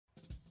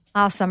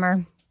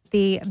Summer,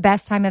 the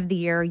best time of the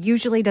year,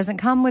 usually doesn't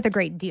come with a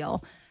great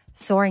deal.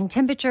 Soaring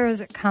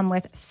temperatures come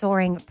with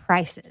soaring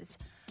prices.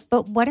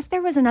 But what if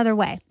there was another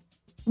way?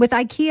 With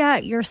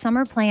IKEA, your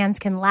summer plans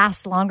can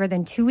last longer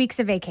than 2 weeks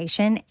of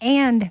vacation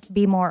and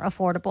be more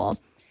affordable.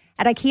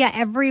 At IKEA,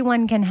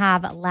 everyone can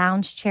have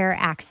lounge chair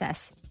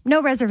access.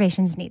 No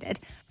reservations needed.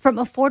 From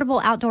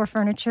affordable outdoor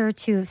furniture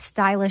to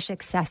stylish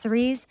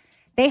accessories,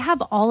 they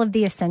have all of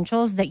the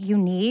essentials that you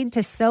need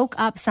to soak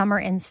up summer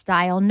in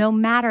style, no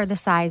matter the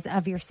size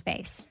of your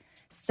space.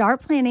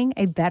 Start planning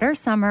a better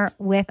summer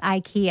with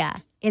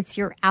IKEA. It's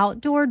your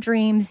outdoor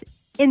dreams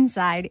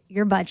inside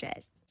your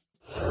budget.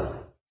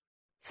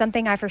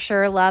 Something I for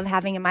sure love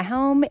having in my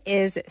home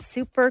is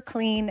super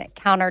clean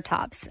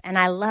countertops, and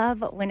I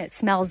love when it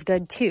smells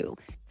good too.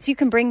 So you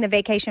can bring the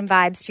vacation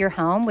vibes to your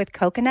home with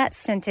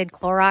coconut-scented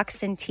Clorox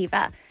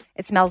Scentiva.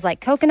 It smells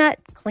like coconut,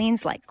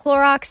 cleans like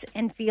Clorox,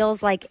 and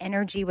feels like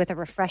energy with a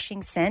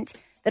refreshing scent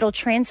that'll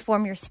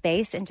transform your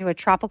space into a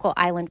tropical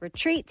island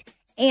retreat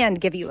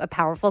and give you a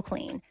powerful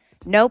clean.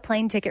 No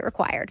plane ticket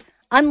required.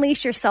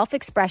 Unleash your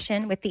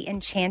self-expression with the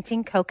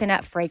enchanting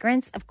coconut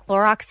fragrance of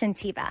Clorox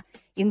Scentiva.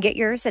 You can get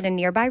yours at a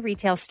nearby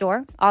retail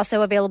store,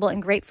 also available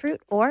in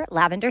grapefruit or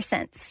lavender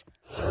scents.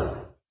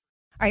 All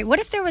right, what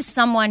if there was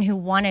someone who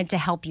wanted to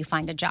help you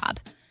find a job?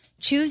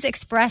 Choose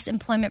Express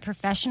Employment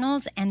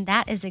Professionals, and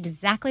that is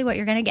exactly what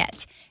you're going to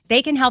get.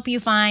 They can help you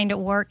find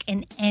work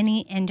in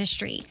any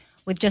industry.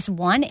 With just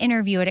one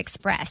interview at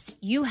Express,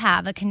 you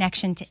have a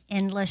connection to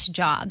endless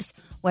jobs.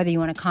 Whether you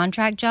want a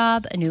contract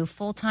job, a new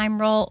full-time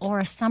role, or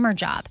a summer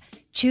job,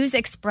 choose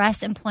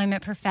Express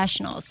Employment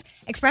Professionals.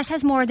 Express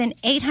has more than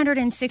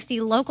 860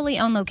 locally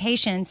owned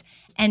locations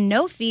and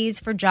no fees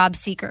for job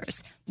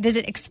seekers.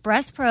 Visit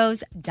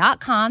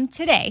expresspros.com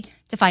today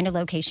to find a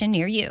location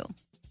near you.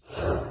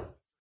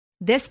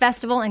 This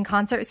festival and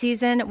concert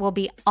season will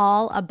be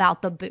all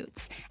about the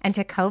boots, and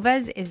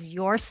Tecovas is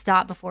your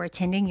stop before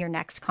attending your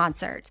next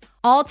concert.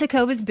 All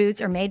Tecovas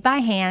boots are made by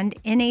hand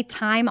in a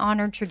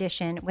time-honored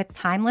tradition with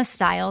timeless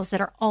styles that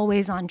are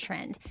always on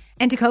trend.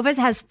 And Tecovas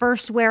has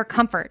first wear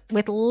comfort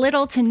with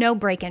little to no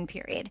break-in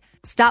period.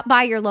 Stop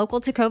by your local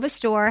Tecova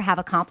store, have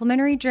a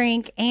complimentary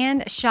drink,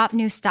 and shop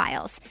new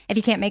styles. If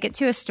you can't make it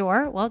to a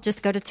store, well,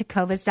 just go to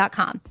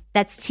tecovas.com.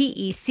 That's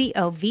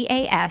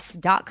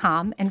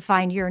TECOVAS.com and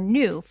find your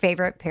new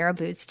favorite pair of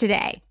boots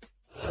today.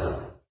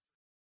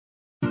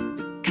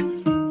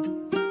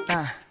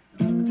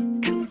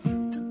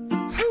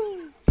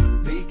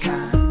 Be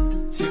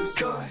kind, choose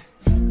joy,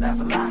 laugh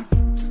a lot.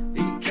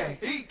 Be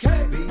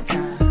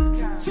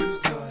kind,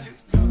 choose joy,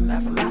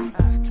 laugh a lot.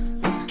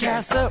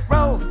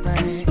 Casserole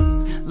thing.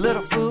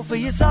 Little food for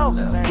your soul,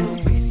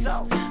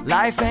 man.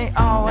 Life ain't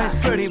always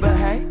pretty, but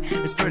hey,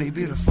 it's pretty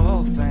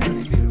beautiful,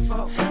 thing.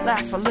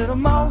 Laugh a little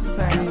more,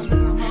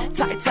 thing.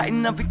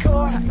 Tighten up your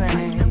core,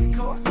 thing.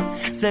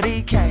 Said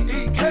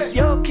EK,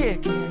 you're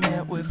kicking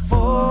it with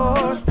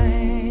 4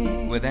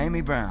 things. With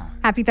Amy Brown.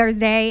 Happy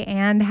Thursday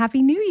and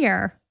Happy New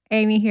Year.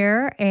 Amy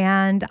here,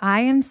 and I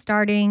am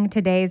starting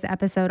today's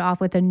episode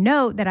off with a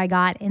note that I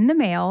got in the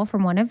mail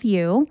from one of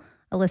you,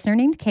 a listener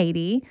named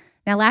Katie.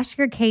 Now, last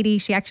year, Katie,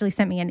 she actually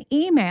sent me an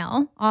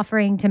email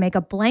offering to make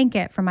a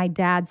blanket for my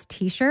dad's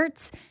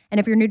t-shirts. And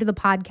if you're new to the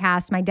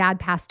podcast, my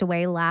dad passed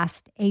away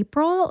last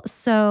April.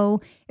 So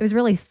it was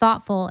really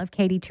thoughtful of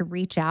Katie to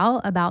reach out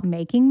about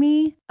making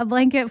me a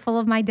blanket full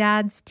of my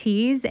dad's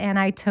tees. And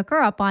I took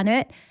her up on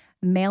it,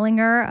 mailing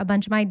her a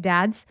bunch of my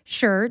dad's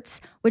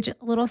shirts, which,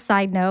 little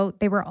side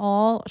note, they were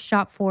all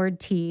Shop Forward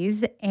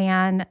tees.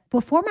 And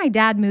before my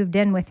dad moved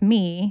in with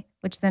me,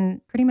 which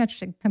then pretty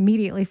much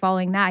immediately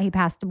following that, he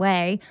passed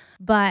away.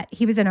 But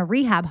he was in a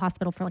rehab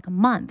hospital for like a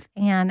month,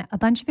 and a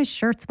bunch of his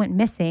shirts went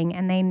missing,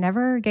 and they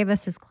never gave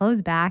us his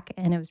clothes back,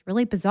 and it was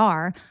really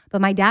bizarre.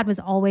 But my dad was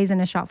always in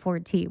a Shop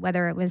Forward tee,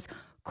 whether it was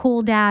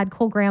Cool Dad,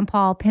 Cool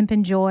Grandpa, Pimp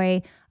and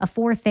Joy, a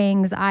 4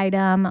 Things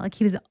item. Like,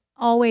 he was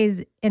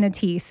always in a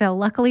tee. So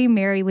luckily,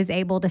 Mary was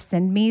able to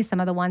send me some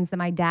of the ones that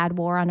my dad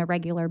wore on a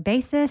regular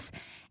basis.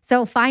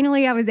 So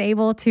finally, I was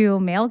able to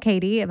mail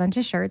Katie a bunch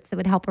of shirts that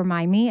would help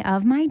remind me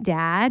of my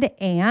dad.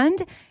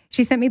 And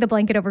she sent me the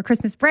blanket over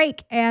Christmas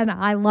break, and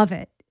I love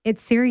it.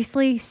 It's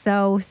seriously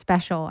so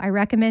special. I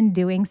recommend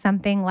doing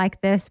something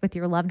like this with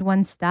your loved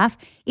one's stuff.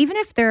 Even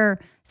if they're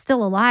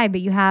still alive,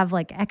 but you have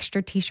like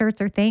extra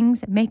t-shirts or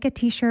things, make a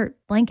t-shirt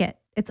blanket.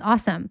 It's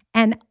awesome.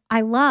 And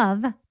I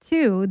love,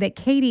 too, that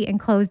Katie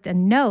enclosed a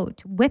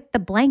note with the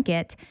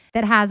blanket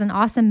that has an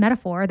awesome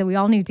metaphor that we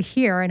all need to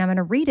hear. And I'm going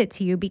to read it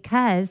to you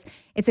because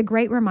it's a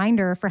great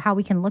reminder for how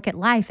we can look at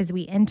life as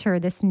we enter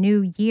this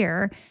new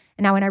year.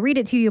 And now when I read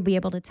it to you, you'll be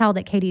able to tell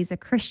that Katie's a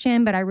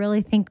Christian, but I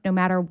really think no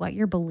matter what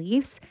your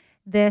beliefs,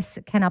 this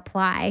can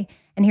apply.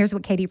 And here's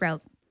what Katie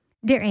wrote.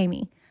 Dear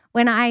Amy,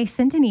 when I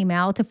sent an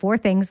email to 4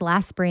 Things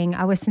last spring,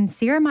 I was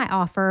sincere in my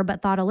offer,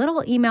 but thought a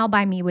little email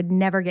by me would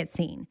never get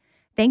seen.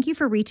 Thank you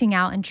for reaching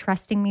out and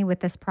trusting me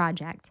with this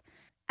project.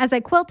 As I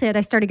quilted,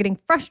 I started getting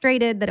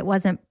frustrated that it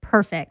wasn't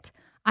perfect.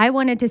 I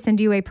wanted to send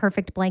you a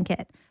perfect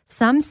blanket.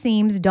 Some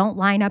seams don't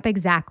line up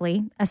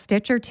exactly. A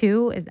stitch or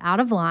two is out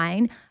of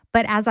line,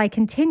 But as I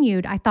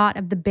continued, I thought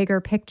of the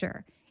bigger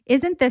picture.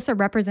 Isn't this a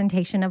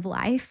representation of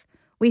life?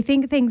 We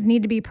think things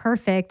need to be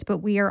perfect, but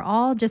we are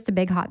all just a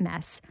big hot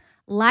mess.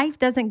 Life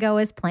doesn't go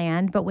as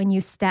planned, but when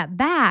you step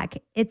back,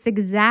 it's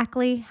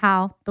exactly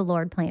how the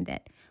Lord planned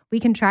it. We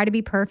can try to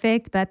be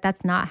perfect, but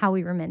that's not how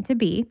we were meant to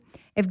be.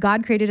 If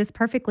God created us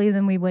perfectly,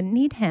 then we wouldn't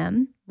need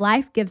him.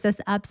 Life gives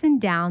us ups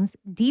and downs,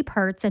 deep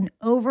hurts, and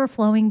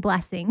overflowing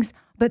blessings,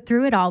 but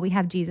through it all, we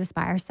have Jesus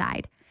by our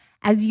side.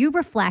 As you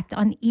reflect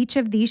on each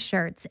of these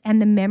shirts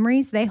and the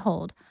memories they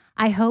hold,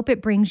 I hope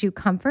it brings you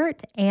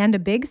comfort and a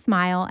big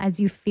smile as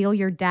you feel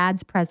your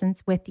dad's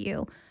presence with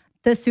you.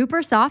 The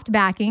super soft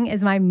backing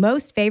is my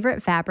most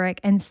favorite fabric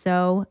and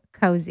so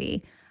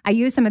cozy. I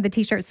use some of the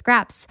t-shirt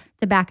scraps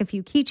to back a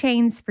few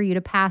keychains for you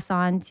to pass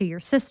on to your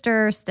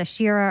sister,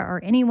 Stashira, or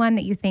anyone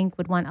that you think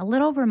would want a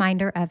little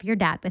reminder of your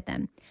dad with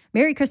them.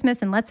 Merry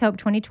Christmas, and let's hope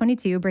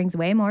 2022 brings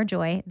way more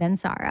joy than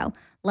sorrow.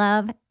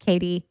 Love,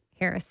 Katie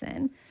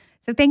Harrison.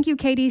 So thank you,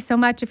 Katie, so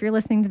much. If you're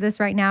listening to this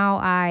right now,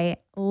 I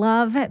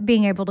love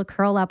being able to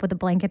curl up with a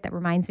blanket that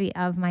reminds me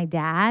of my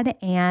dad.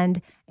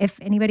 And if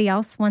anybody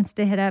else wants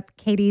to hit up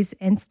Katie's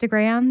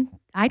Instagram,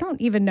 I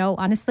don't even know,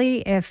 honestly,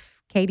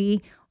 if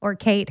Katie or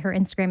Kate, her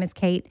Instagram is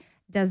Kate,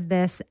 does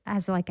this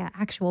as like an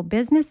actual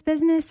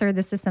business, or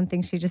this is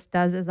something she just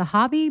does as a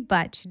hobby,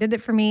 but she did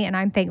it for me and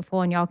I'm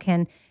thankful, and y'all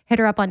can hit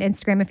her up on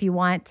Instagram if you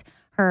want.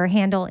 Her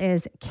handle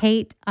is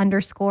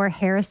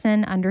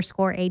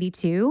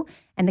Kate_Harrison_82,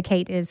 and the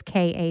Kate is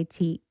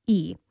Kate.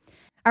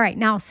 All right,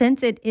 now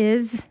since it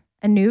is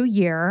a new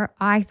year,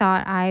 I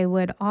thought I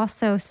would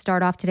also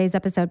start off today's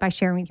episode by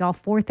sharing with y'all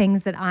 4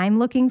 things that I'm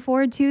looking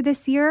forward to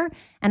this year,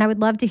 and I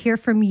would love to hear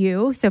from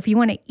you. So if you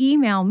want to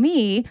email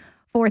me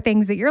 4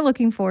 things that you're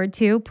looking forward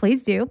to,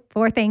 please do.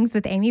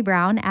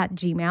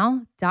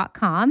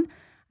 4thingswithamybrown@gmail.com.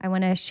 I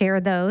want to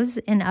share those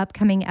in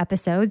upcoming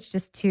episodes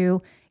just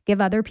to give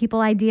other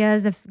people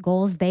ideas of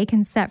goals they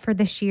can set for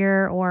this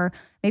year, or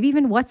maybe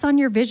even what's on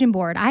your vision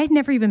board. I had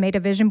never even made a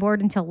vision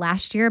board until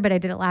last year, but I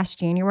did it last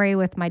January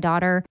with my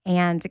daughter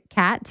and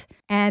Kat,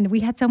 and we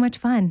had so much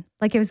fun.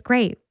 Like, it was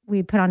great.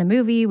 We put on a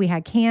movie, we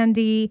had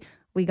candy,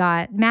 we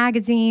got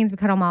magazines, we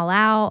cut them all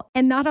out.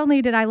 And not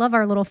only did I love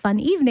our little fun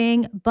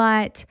evening,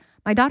 but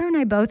my daughter and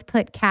I both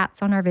put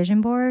cats on our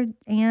vision board,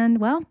 and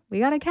well, we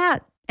got a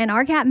cat. And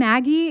our cat,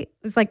 Maggie,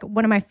 was like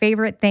one of my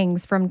favorite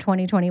things from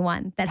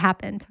 2021 that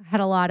happened. I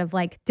had a lot of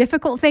like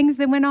difficult things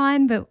that went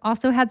on, but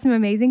also had some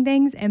amazing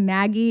things. And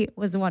Maggie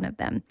was one of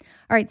them.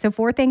 All right. So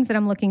 4 things that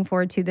I'm looking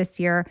forward to this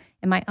year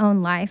in my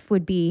own life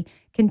would be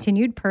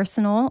continued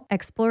personal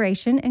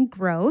exploration and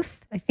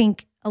growth. I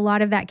think a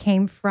lot of that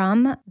came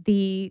from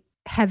the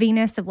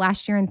heaviness of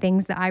last year and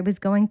things that I was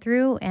going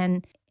through.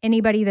 And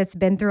anybody that's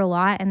been through a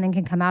lot and then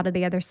can come out of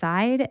the other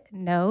side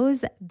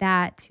knows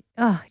that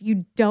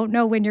you don't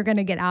know when you're going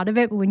to get out of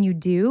it. But when you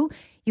do,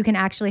 you can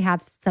actually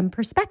have some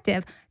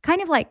perspective. Kind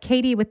of like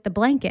Katie with the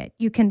blanket.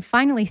 You can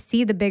finally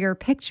see the bigger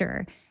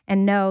picture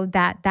and know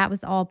that that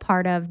was all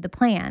part of the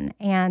plan.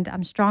 And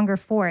I'm stronger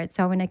for it.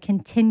 So I'm going to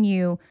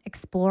continue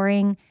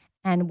exploring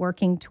and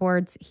working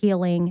towards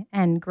healing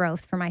and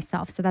growth for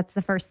myself. So that's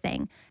the first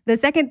thing. The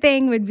second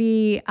thing would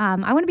be, I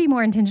want to be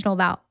more intentional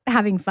about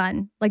having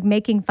fun, like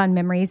making fun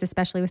memories,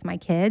 especially with my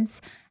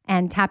kids,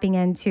 and tapping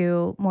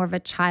into more of a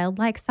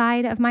childlike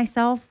side of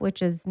myself, which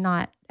has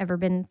not ever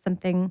been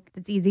something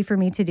that's easy for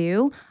me to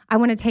do. I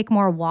want to take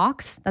more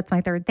walks. That's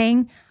my third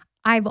thing.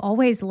 I've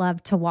always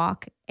loved to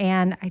walk,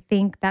 and I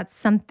think that's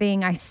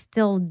something I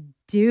still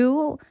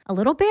do a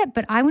little bit,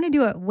 but I want to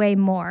do it way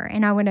more.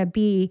 And I want to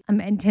be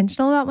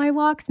intentional about my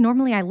walks.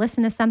 Normally I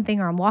listen to something,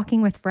 or I'm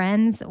walking with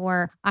friends,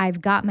 or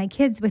I've got my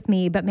kids with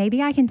me, but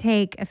maybe I can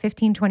take a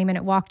 15-20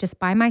 minute walk just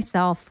by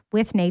myself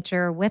with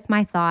nature, with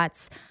my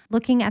thoughts,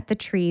 looking at the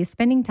trees,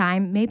 spending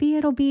time. Maybe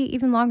it'll be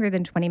even longer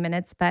than 20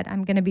 minutes, but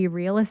I'm going to be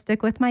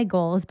realistic with my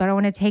goals. But I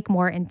want to take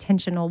more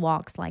intentional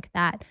walks like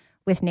that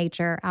with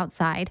nature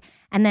outside.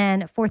 And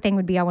then 4th thing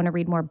would be I want to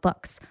read more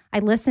books. I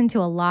listened to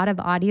a lot of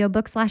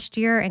audiobooks last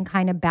year and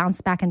kind of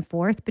bounced back and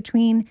forth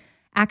between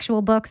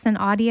actual books and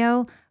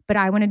audio, but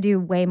I want to do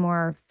way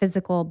more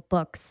physical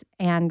books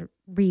and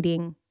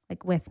reading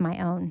like with my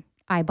own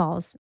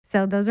eyeballs.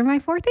 So those are my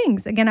 4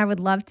 things. Again, I would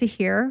love to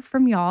hear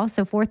from y'all.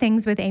 So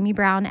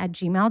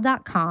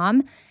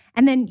 4thingswithamybrown@gmail.com.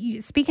 And then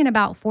speaking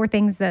about 4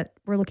 things that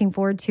we're looking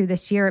forward to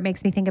this year, it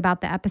makes me think about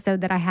the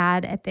episode that I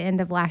had at the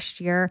end of last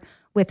year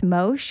with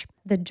Moshe,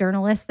 the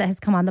journalist that has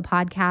come on the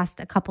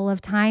podcast a couple of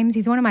times.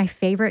 He's one of my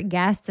favorite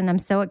guests, and I'm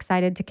so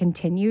excited to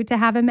continue to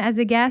have him as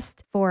a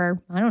guest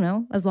for, I don't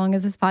know, as long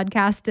as this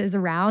podcast is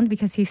around,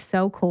 because he's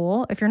so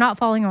cool. If you're not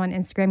following him on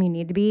Instagram, you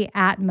need to be.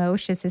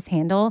 @Moshe is his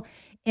handle,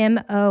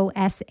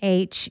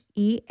 MOSHEH.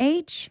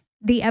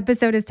 The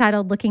episode is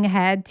titled Looking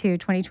Ahead to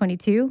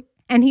 2022.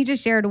 And he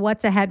just shared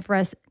what's ahead for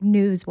us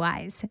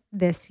news-wise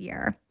this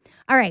year.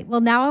 All right,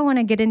 well, now I want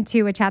to get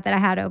into a chat that I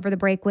had over the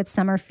break with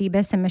Summer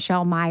Phoebus and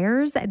Michelle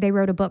Myers. They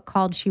wrote a book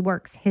called She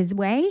Works His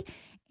Way,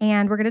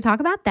 and we're going to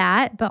talk about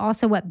that, but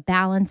also what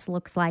balance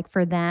looks like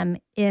for them,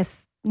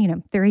 if,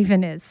 there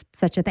even is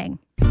such a thing.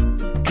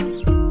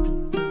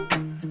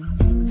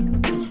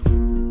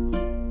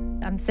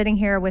 sitting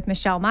here with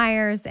Michelle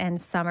Myers and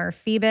Summer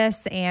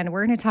Phoebus, and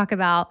we're going to talk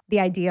about the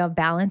idea of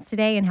balance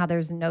today and how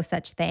there's no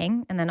such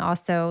thing. And then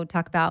also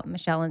talk about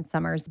Michelle and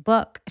Summer's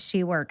book,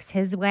 She Works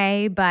His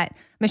Way. But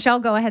Michelle,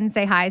 go ahead and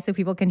say hi so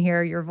people can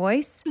hear your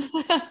voice.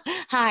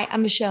 Hi,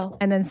 I'm Michelle.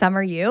 And then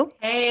Summer, you.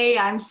 Hey,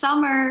 I'm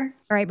Summer.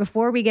 All right,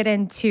 before we get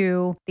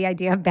into the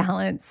idea of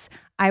balance,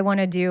 I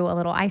want to do a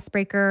little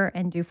icebreaker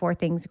and do 4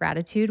 things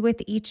gratitude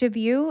with each of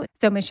you.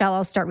 So Michelle,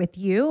 I'll start with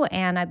you,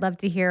 and I'd love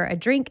to hear a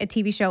drink, a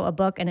TV show, a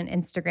book, and an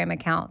Instagram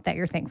account that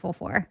you're thankful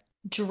for.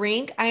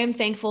 Drink, I am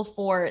thankful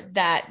for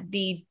that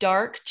the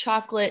dark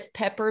chocolate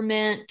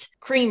peppermint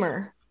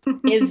creamer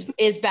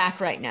is back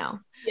right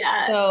now.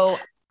 Yeah. So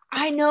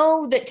I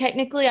know that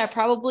technically I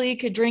probably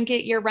could drink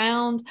it year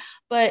round,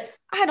 but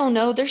I don't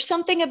know. There's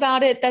something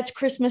about it that's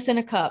Christmas in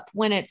a cup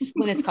when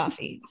it's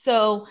coffee.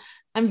 So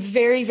I'm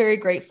very, very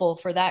grateful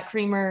for that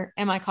creamer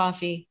and my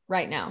coffee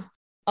right now.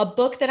 A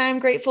book that I'm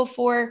grateful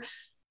for,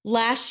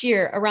 last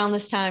year around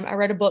this time, I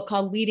read a book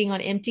called Leading on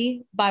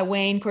Empty by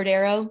Wayne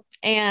Cordero.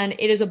 And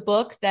it is a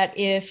book that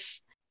if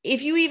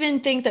you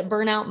even think that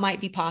burnout might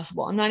be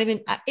possible,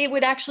 it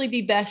would actually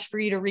be best for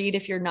you to read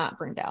if you're not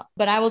burned out.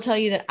 But I will tell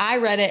you that I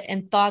read it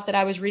and thought that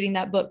I was reading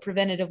that book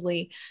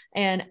preventatively.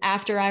 And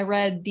after I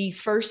read the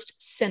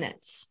first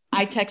sentence,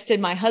 I texted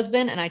my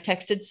husband and I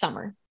texted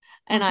Summer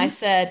and I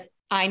said,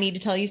 I need to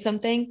tell you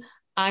something.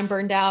 I'm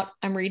burned out.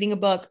 I'm reading a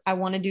book. I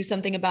want to do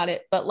something about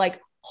it, but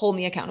hold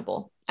me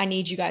accountable. I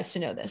need you guys to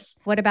know this.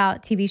 What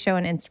about TV show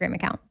and Instagram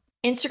account?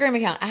 Instagram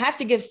account. I have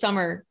to give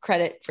Summer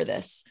credit for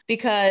this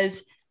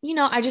because,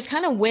 I just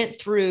kind of went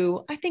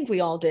through, I think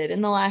we all did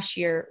in the last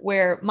year,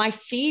 where my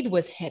feed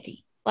was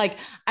heavy.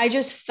 I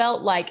just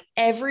felt like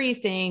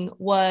everything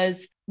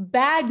was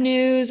bad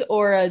news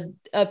or an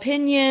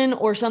opinion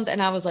or something.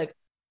 And I was like,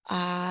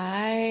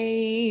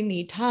 I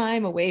need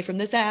time away from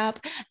this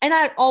app. And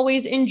I'd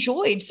always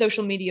enjoyed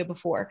social media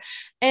before.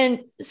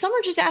 And Summer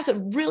just asked a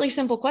really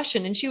simple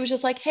question. And she was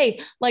just like,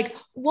 hey,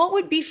 what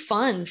would be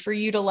fun for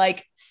you to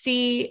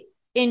see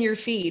in your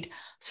feed?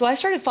 So I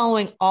started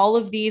following all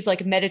of these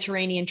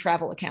Mediterranean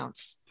travel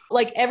accounts,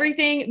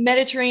 everything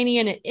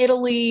Mediterranean and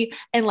Italy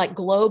and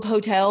Globe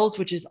Hotels,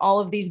 which is all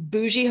of these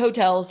bougie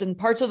hotels in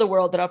parts of the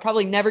world that I'll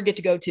probably never get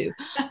to go to,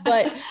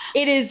 but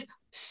it is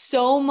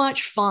so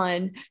much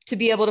fun to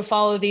be able to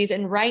follow these.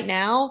 And right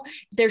now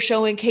they're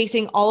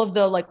showcasing all of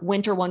the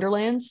winter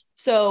wonderlands.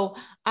 So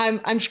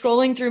I'm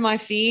scrolling through my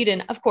feed,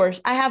 and of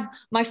course I have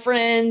my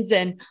friends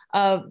and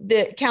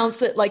the accounts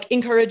that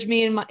encourage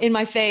me in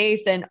my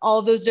faith and all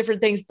of those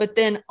different things. But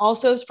then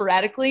also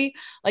sporadically,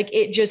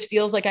 it just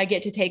feels like I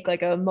get to take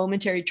a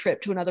momentary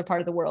trip to another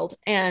part of the world.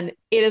 And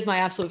it is my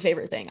absolute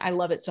favorite thing. I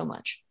love it so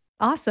much.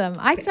 Awesome.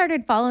 I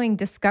started following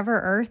Discover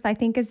Earth, I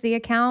think is the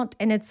account,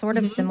 and it's sort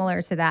of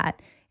similar to that.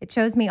 It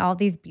shows me all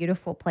these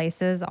beautiful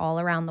places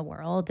all around the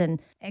world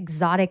and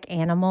exotic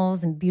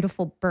animals and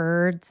beautiful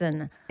birds.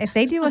 And if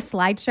they do a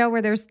slideshow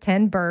where there's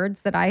 10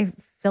 birds that I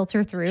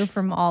filter through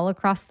from all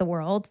across the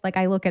world,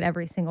 I look at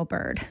every single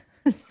bird.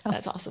 So,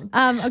 that's awesome.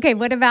 Okay.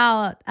 What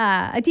about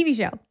a TV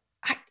show?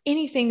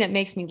 Anything that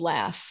makes me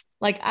laugh.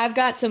 I've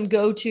got some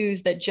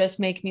go-tos that just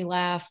make me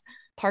laugh.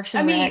 Parks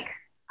and Rec.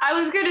 I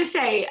was going to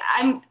say,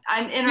 I'm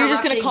interrupting. You're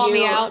just going to call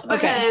me out?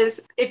 Because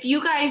if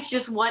you guys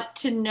just want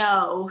to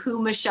know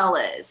who Michelle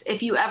is,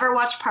 if you ever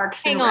watch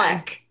Parks and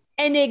Rec.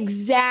 An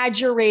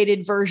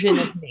exaggerated version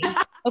of me.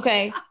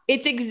 Okay.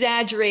 It's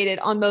exaggerated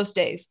on most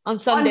days. On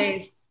some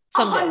days.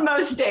 On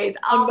most days.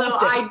 Although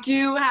I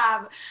do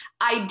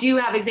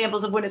have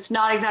examples of when it's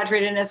not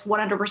exaggerated and it's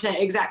 100%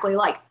 exactly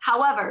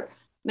However,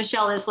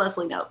 Michelle is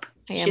Leslie Knope.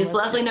 She's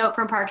Leslie Knope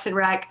from Parks and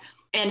Rec.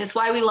 And it's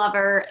why we love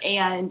her.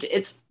 And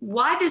it's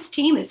why this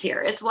team is here.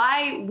 It's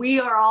why we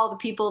are all the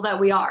people that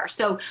we are.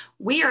 So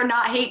we are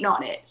not hating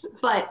on it.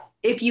 But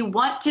if you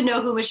want to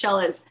know who Michelle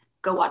is,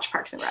 go watch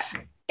Parks and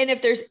Rec. And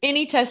if there's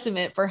any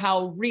testament for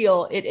how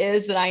real it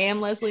is that I am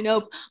Leslie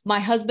Knope,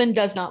 my husband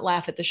does not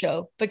laugh at the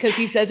show because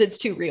he says it's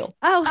too real.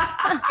 Oh,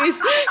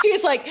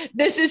 he's like,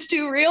 this is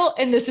too real.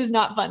 And this is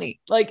not funny.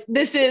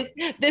 This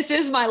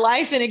is my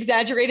life in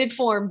exaggerated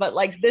form, but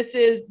this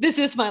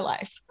is my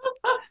life.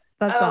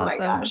 That's awesome. My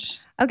gosh.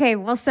 Okay.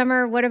 Well,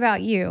 Summer, what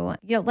about you?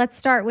 Let's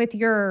start with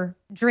your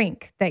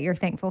drink that you're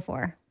thankful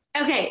for.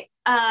 Okay.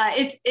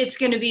 It's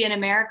going to be an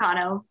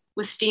Americano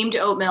with steamed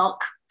oat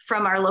milk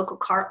from our local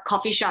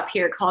coffee shop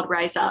here called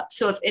Rise Up.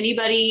 So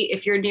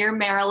if you're near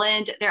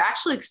Maryland, they're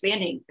actually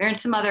expanding. They're in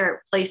some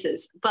other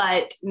places,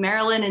 but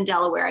Maryland and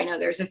Delaware, I know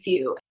there's a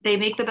few. They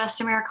make the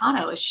best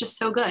Americano. It's just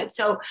so good.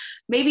 So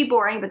maybe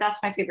boring, but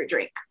that's my favorite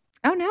drink.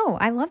 Oh, no.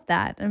 I love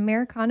that.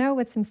 Americano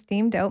with some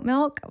steamed oat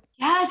milk.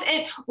 Yes.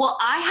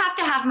 I have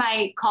to have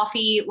my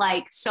coffee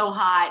so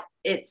hot,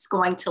 it's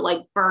going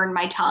to burn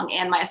my tongue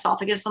and my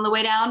esophagus on the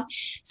way down.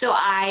 So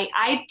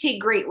I take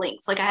great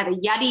lengths. I have a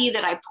Yeti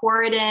that I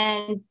pour it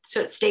in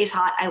so it stays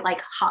hot. I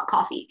like hot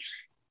coffee.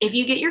 If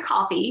you get your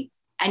coffee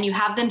and you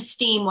have them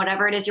steam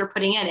whatever it is you're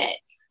putting in it,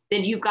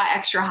 then you've got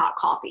extra hot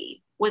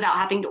coffee without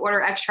having to order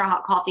extra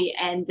hot coffee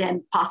and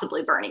then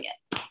possibly burning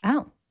it.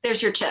 Oh.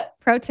 There's your tip.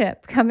 Pro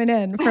tip coming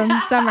in from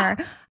Summer.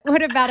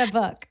 What about a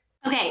book?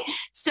 Okay,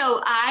 so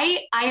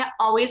I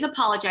always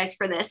apologize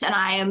for this, and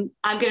I'm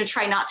going to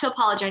try not to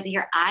apologize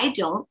here. I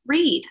don't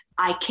read.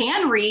 I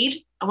can read.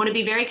 I want to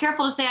be very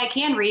careful to say I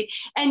can read.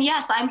 And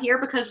yes, I'm here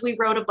because we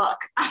wrote a book.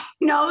 I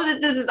know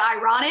that this is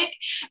ironic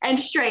and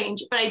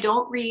strange, but I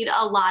don't read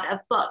a lot of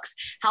books.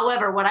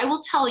 However, what I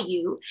will tell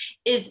you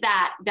is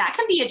that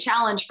can be a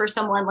challenge for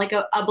someone like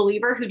a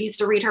believer who needs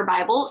to read her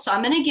Bible. So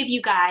I'm going to give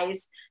you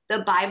guys the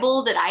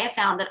Bible that I have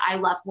found that I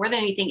love more than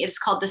anything. It's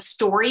called the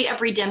Story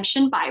of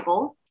Redemption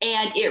Bible,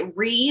 and it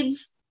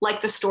reads like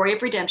the story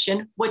of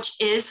redemption, which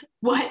is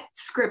what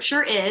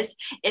scripture is.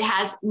 It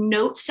has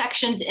note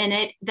sections in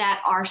it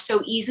that are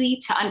so easy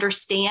to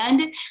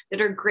understand,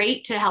 that are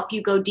great to help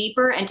you go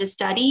deeper and to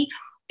study.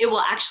 It will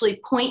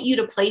actually point you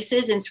to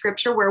places in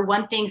scripture where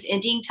one thing's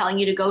ending, telling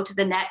you to go to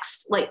the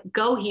next, like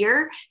go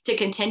here to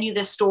continue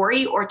this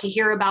story, or to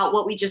hear about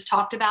what we just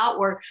talked about,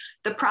 or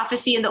the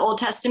prophecy in the Old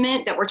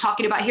Testament that we're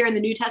talking about here in the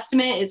New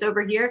Testament is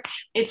over here.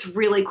 It's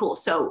really cool.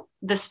 So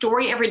the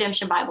Story of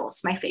Redemption Bible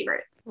is my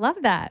favorite. Love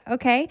that.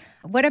 Okay.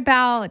 What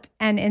about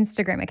an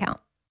Instagram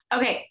account?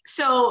 Okay,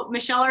 so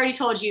Michelle already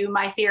told you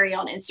my theory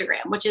on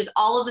Instagram, which is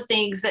all of the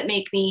things that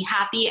make me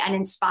happy and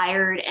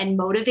inspired and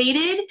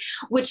motivated,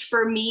 which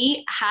for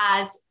me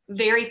has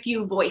very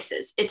few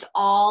voices. It's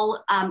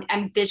all,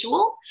 I'm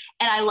visual,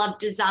 and I love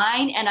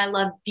design, and I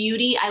love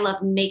beauty. I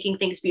love making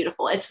things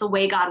beautiful. It's the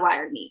way God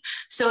wired me.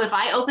 So if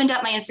I opened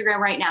up my Instagram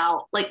right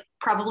now, like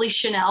probably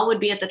Chanel would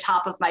be at the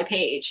top of my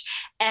page,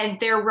 and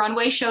their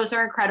runway shows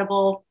are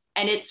incredible.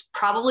 And it's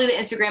probably the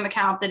Instagram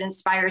account that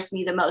inspires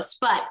me the most.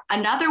 But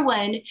another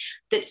one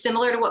that's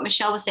similar to what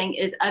Michelle was saying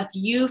is a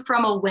view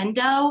from a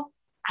window.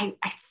 I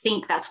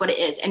think that's what it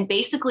is. And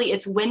basically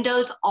it's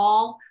windows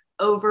all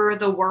over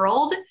the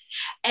world.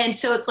 And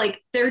so it's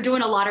like they're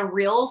doing a lot of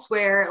reels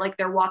where like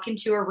they're walking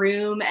to a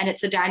room and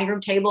it's a dining room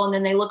table, and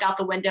then they look out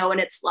the window and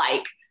it's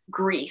like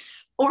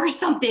Greece or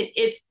something.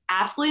 It's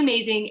absolutely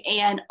amazing.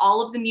 And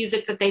all of the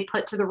music that they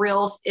put to the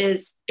reels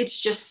it's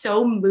just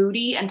so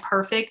moody and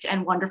perfect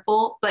and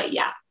wonderful. But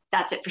yeah,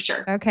 that's it for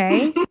sure.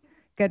 Okay.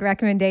 Good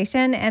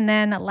recommendation. And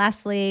then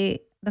lastly,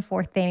 the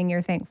fourth thing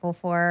you're thankful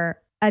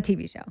for, a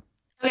TV show.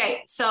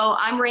 Okay, so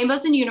I'm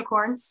Rainbows and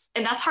Unicorns,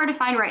 and that's hard to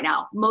find right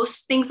now.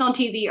 Most things on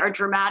TV are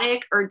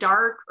dramatic or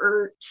dark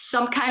or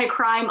some kind of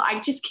crime. I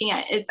just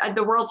can't.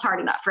 The world's hard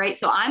enough, right?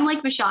 So I'm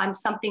like Michelle, I'm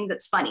something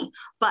that's funny.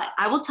 But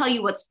I will tell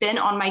you what's been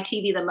on my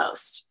TV the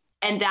most,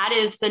 and that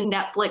is the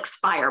Netflix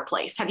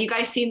Fireplace. Have you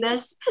guys seen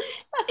this?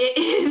 It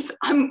is,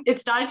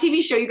 it's not a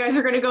TV show. You guys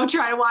are going to go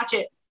try to watch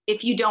it.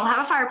 If you don't have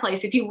a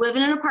fireplace, if you live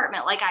in an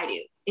apartment like I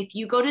do, if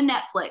you go to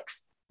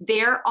Netflix,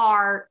 there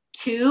are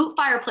 2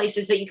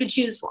 fireplaces that you could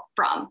choose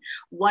from.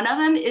 One of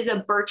them is a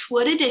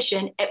Birchwood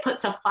edition. It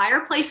puts a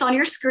fireplace on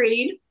your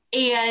screen,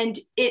 and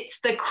it's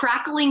the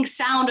crackling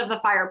sound of the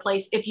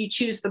fireplace if you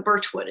choose the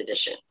Birchwood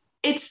edition.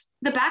 It's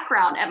the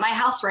background at my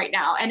house right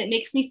now, and it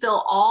makes me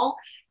feel all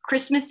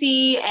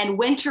Christmassy and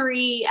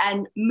wintry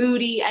and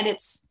moody, and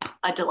it's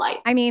a delight.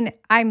 I mean,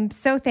 I'm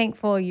so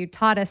thankful you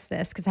taught us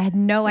this, because I had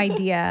no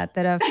idea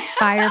that a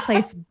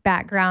fireplace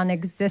background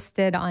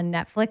existed on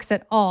Netflix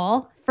at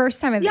all.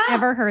 First time I've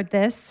ever heard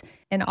this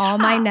in all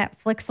my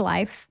Netflix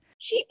life.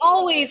 She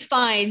always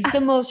finds the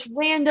most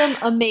random,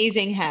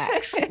 amazing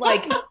hacks.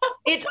 Like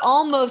it's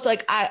almost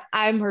like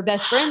I'm her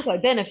best friend, so I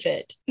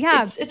benefit.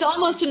 Yeah. It's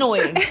almost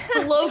annoying.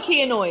 It's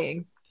low-key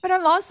annoying. But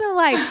I'm also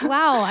like,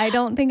 wow, I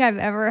don't think I've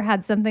ever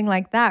had something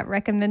like that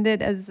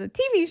recommended as a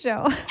TV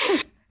show.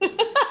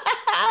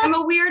 I'm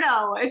a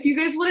weirdo. If you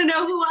guys want to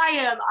know who I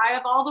am, I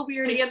have all the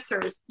weird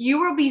answers. You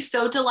will be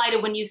so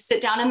delighted when you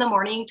sit down in the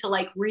morning to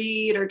like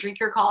read or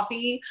drink your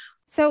coffee.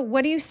 So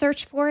what do you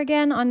search for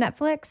again on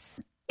Netflix?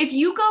 If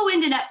you go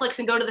into Netflix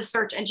and go to the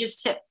search and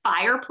just hit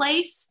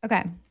fireplace,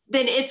 okay,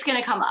 then it's going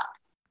to come up.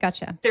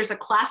 Gotcha. There's a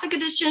classic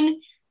edition.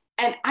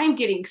 And I'm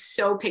getting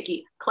so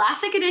picky.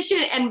 Classic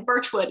edition and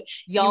Birchwood.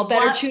 Y'all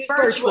better choose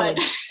Birchwood.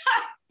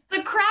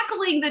 The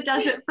crackling that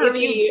does it for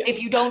me.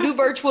 If you don't do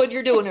Birchwood,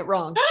 you're doing it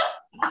wrong.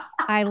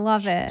 I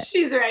love it.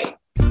 She's right.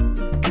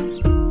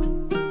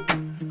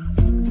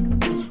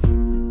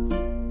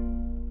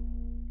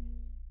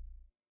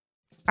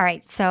 All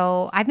right.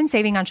 So I've been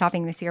saving on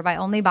shopping this year by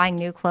only buying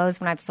new clothes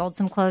when I've sold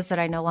some clothes that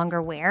I no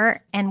longer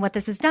wear. And what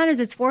this has done is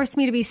it's forced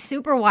me to be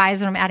super wise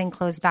when I'm adding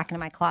clothes back into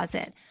my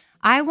closet.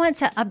 I want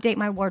to update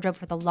my wardrobe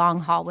for the long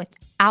haul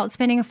without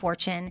spending a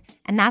fortune,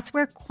 and that's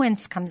where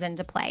Quince comes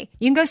into play.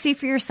 You can go see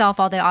for yourself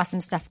all the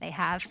awesome stuff they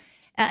have,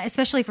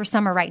 especially for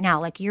summer right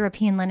now, like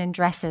European linen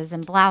dresses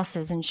and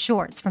blouses and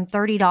shorts from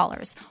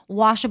 $30,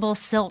 washable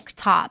silk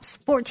tops,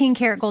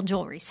 14-karat gold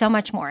jewelry, so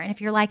much more. And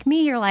if you're like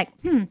me, you're like,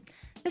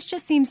 this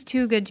just seems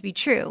too good to be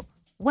true.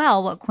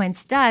 Well, what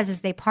Quince does is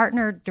they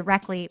partner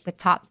directly with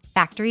top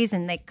factories,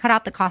 and they cut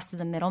out the cost of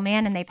the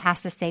middleman, and they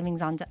pass the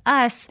savings on to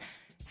us.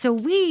 So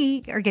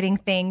we are getting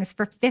things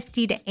for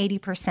 50 to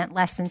 80%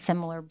 less than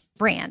similar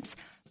brands.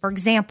 For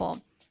example,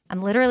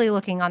 I'm literally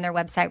looking on their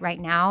website right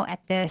now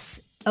at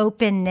this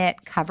open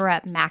knit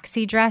cover-up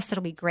maxi dress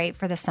that'll be great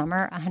for the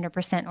summer,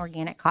 100%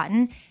 organic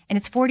cotton, and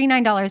it's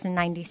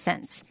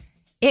 $49.90.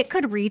 It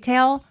could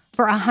retail for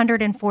for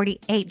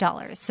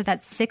 $148. So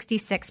that's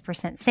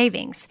 66%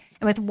 savings.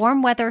 And with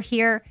warm weather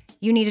here,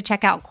 you need to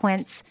check out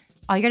Quince.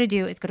 All you got to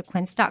do is go to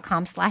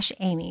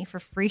quince.com/Amy for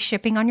free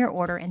shipping on your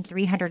order and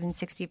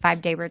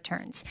 365-day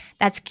returns.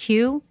 That's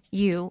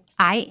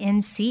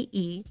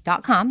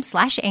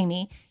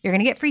QUINCE.com/Amy. You're going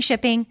to get free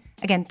shipping.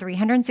 Again,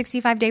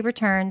 365-day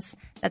returns.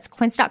 That's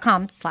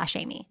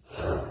quince.com/Amy.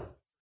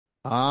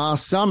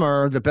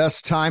 Summer, the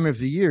best time of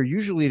the year,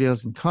 usually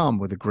doesn't come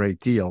with a great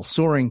deal.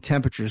 Soaring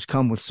temperatures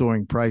come with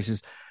soaring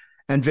prices,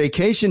 and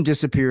vacation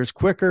disappears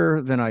quicker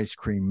than ice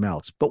cream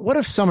melts. But what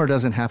if summer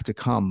doesn't have to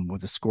come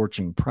with a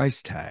scorching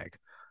price tag?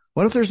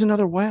 What if there's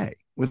another way?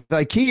 With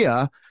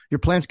IKEA, your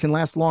plans can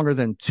last longer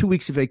than 2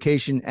 weeks of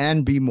vacation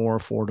and be more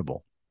affordable.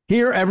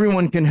 Here,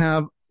 everyone can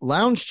have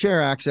lounge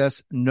chair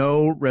access,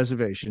 no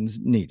reservations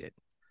needed.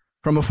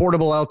 From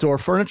affordable outdoor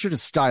furniture to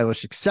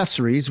stylish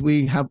accessories,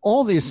 we have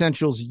all the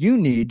essentials you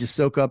need to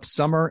soak up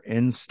summer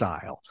in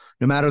style,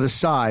 no matter the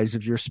size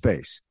of your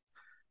space.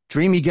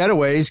 Dreamy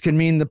getaways can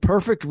mean the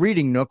perfect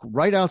reading nook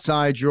right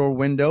outside your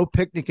window,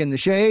 picnic in the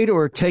shade,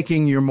 or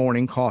taking your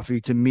morning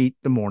coffee to meet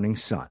the morning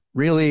sun.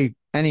 Really,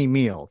 any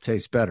meal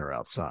tastes better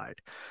outside.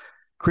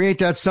 Create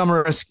that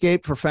summer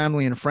escape for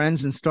family and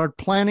friends and start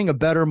planning a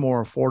better,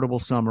 more affordable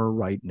summer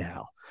right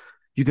now.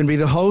 You can be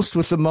the host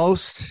with the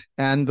most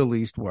and the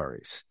least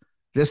worries.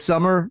 This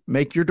summer,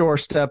 make your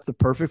doorstep the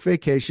perfect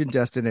vacation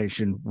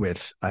destination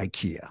with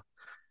IKEA.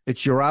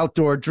 It's your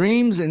outdoor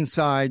dreams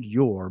inside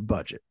your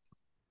budget.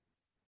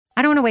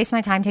 I don't want to waste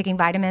my time taking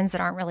vitamins that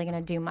aren't really going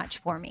to do much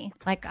for me.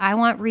 Like, I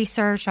want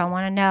research. I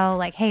want to know,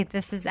 like, hey,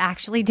 this is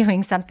actually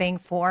doing something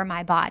for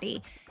my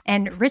body.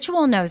 And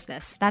Ritual knows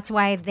this. That's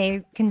why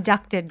they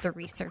conducted the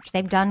research.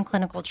 They've done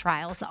clinical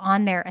trials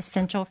on their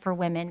Essential for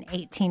Women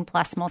 18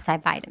 Plus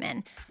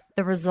multivitamin.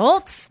 The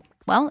results?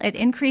 Well, it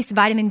increased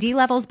vitamin D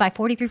levels by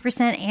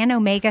 43% and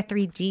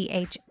omega-3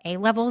 DHA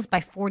levels by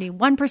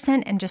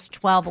 41% in just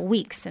 12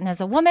 weeks. And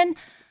as a woman,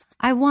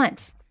 I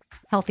want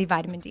healthy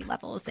vitamin D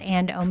levels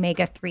and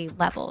omega-3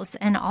 levels.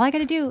 And all I got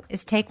to do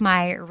is take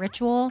my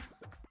Ritual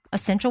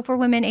Essential for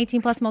Women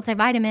 18 Plus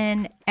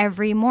multivitamin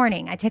every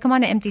morning. I take them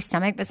on an empty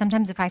stomach, but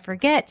sometimes if I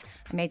forget,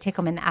 I may take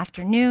them in the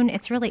afternoon.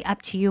 It's really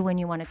up to you when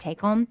you want to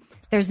take them.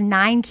 There's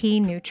 9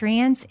 key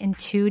nutrients in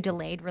 2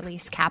 delayed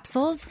release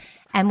capsules.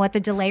 And what the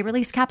delay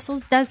release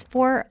capsules does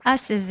for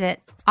us is it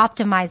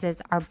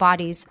optimizes our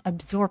body's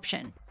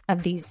absorption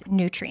of these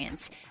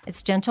nutrients.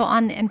 It's gentle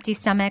on the empty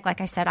stomach. Like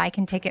I said, I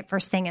can take it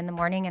first thing in the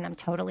morning and I'm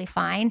totally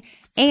fine.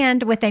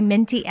 And with a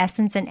minty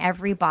essence in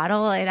every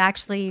bottle, it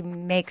actually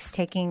makes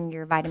taking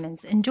your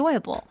vitamins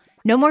enjoyable.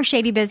 No more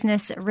shady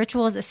business.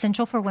 Ritual's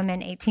Essential for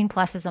Women 18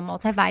 Plus is a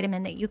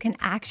multivitamin that you can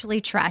actually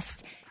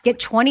trust. Get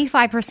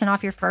 25%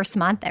 off your first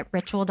month at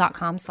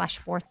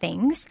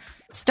ritual.com/4things.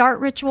 Start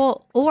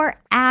Ritual or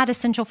add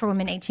Essential for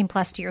Women 18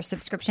 Plus to your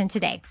subscription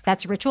today.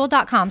 That's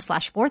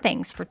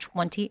ritual.com/4things for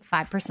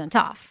 25%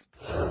 off.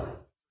 All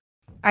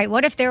right,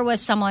 what if there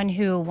was someone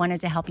who wanted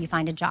to help you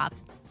find a job?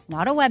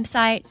 Not a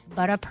website,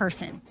 but a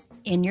person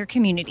in your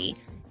community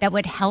that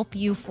would help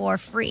you for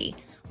free.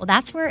 Well,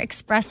 that's where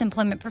Express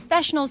Employment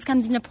Professionals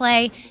comes into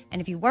play.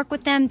 And if you work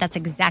with them, that's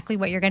exactly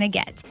what you're going to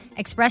get.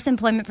 Express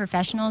Employment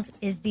Professionals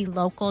is the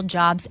local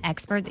jobs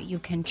expert that you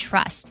can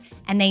trust.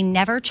 And they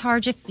never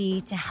charge a fee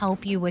to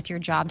help you with your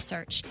job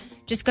search.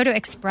 Just go to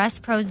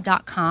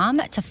expresspros.com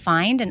to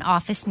find an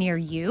office near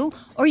you,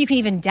 or you can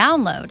even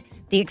download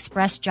the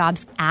Express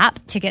Jobs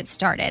app to get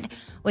started.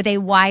 With a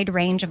wide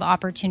range of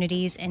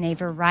opportunities in a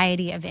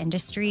variety of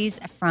industries,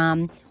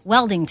 from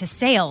welding to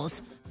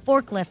sales,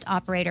 forklift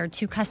operator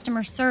to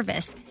customer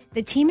service,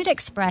 the team at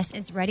Express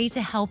is ready to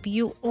help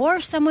you or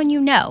someone you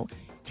know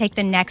take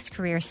the next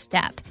career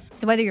step.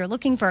 So whether you're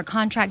looking for a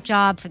contract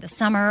job for the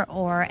summer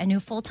or a new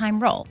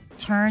full-time role,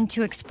 turn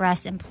to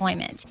Express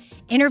Employment.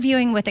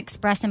 Interviewing with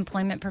Express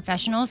Employment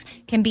Professionals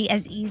can be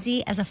as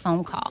easy as a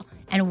phone call.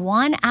 And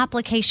one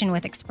application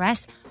with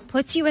Express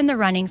puts you in the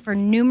running for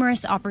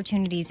numerous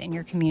opportunities in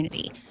your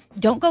community.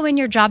 Don't go in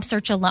your job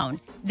search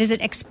alone.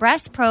 Visit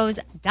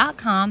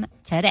expresspros.com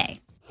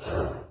today.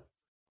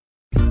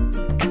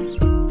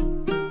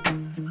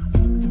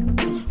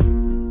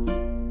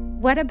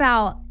 What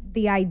about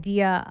the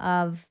idea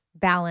of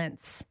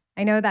balance?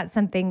 I know that's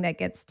something that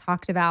gets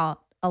talked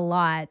about a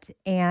lot.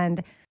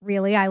 And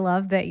really, I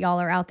love that y'all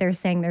are out there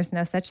saying there's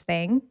no such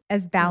thing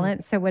as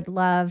balance. So would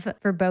love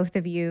for both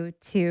of you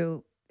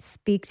to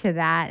speak to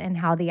that and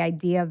how the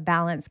idea of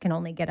balance can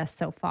only get us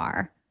so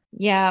far.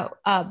 Yeah.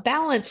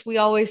 Balance, we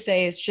always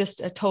say, is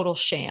just a total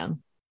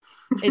sham.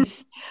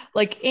 It's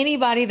like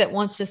anybody that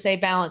wants to say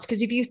balance,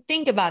 because if you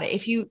think about it,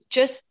 if you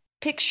just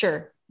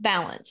picture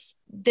balance,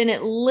 then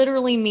it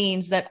literally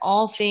means that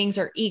all things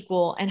are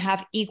equal and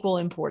have equal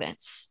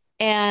importance.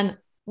 And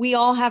we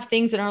all have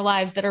things in our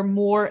lives that are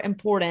more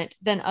important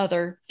than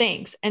other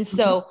things. And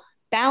so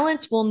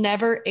balance will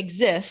never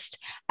exist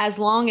as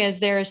long as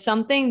there is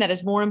something that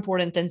is more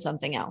important than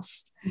something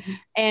else.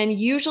 And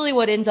usually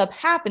what ends up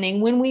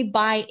happening when we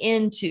buy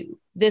into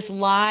this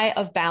lie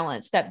of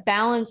balance, that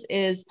balance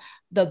is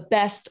the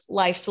best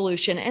life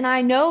solution. And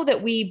I know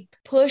that we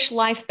push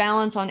life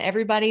balance on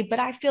everybody, but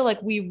I feel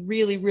like we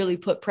really, really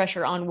put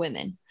pressure on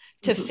women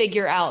to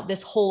figure out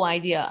this whole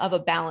idea of a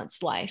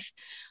balanced life.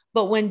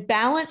 But when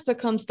balance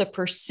becomes the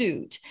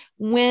pursuit,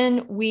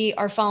 when we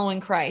are following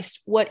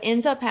Christ, what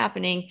ends up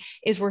happening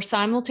is we're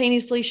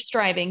simultaneously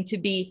striving to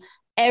be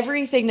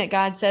everything that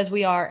God says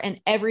we are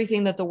and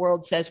everything that the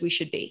world says we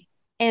should be.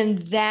 And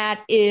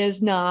that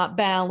is not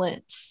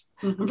balance.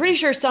 I'm pretty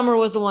sure Summer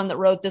was the one that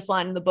wrote this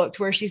line in the book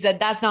to where she said,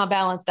 that's not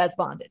balance, that's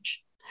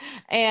bondage.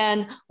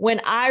 And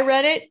when I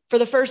read it for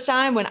the first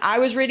time, when I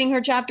was reading her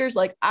chapters,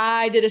 like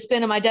I did a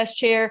spin in my desk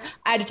chair,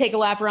 I had to take a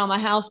lap around my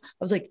house. I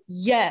was like,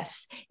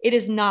 yes, it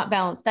is not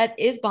balance. That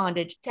is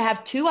bondage. To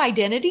have two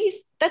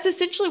identities, that's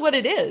essentially what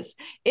it is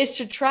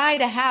to try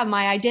to have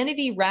my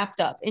identity wrapped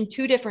up in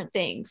two different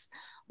things.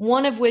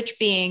 One of which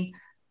being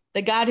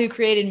the God who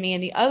created me,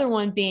 and the other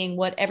one being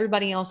what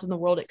everybody else in the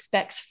world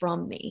expects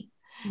from me.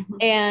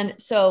 And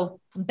so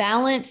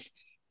balance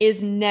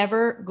is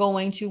never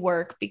going to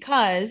work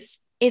because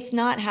it's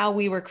not how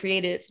we were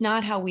created. It's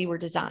not how we were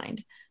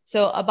designed.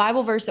 So a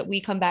Bible verse that we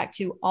come back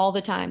to all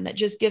the time that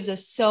just gives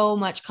us so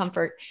much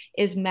comfort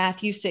is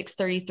Matthew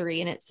 6:33.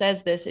 And it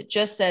says this, it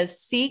just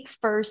says, seek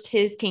first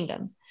his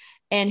kingdom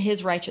and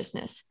his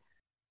righteousness,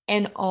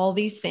 and all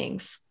these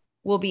things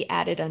will be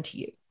added unto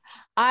you.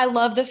 I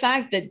love the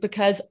fact that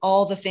because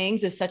all the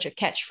things is such a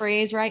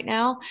catchphrase right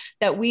now,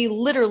 that we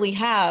literally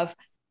have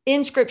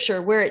in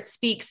scripture where it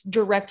speaks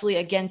directly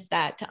against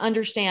that, to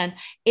understand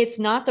it's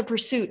not the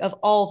pursuit of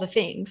all the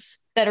things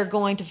that are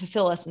going to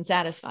fulfill us and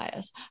satisfy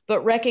us,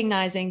 but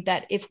recognizing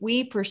that if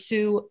we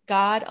pursue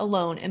God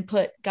alone and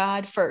put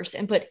God first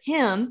and put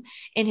him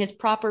in his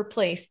proper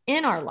place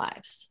in our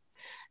lives,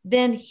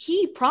 then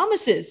he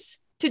promises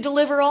to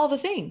deliver all the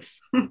things.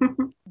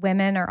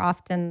 Women are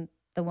often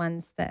the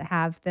ones that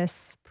have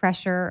this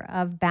pressure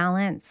of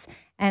balance.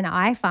 And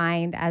I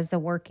find as a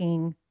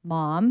working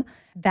mom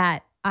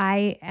that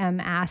I am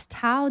asked,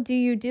 how do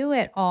you do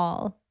it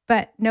all?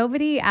 But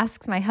nobody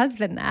asks my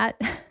husband that.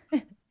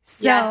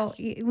 So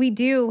yes, we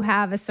do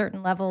have a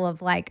certain level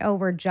of like, oh,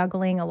 we're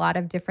juggling a lot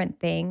of different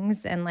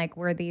things. And like,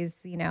 we're these,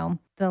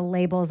 the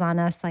labels on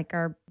us, like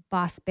our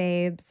boss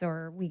babes,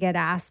 or we get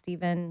asked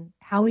even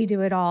how we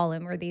do it all.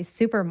 And we're these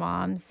super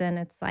moms. And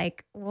it's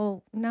like,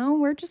 well, no,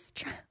 we're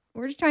just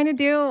trying to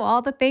do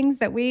all the things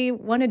that we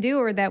want to do,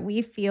 or that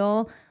we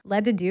feel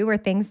led to do, or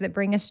things that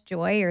bring us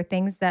joy, or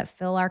things that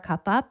fill our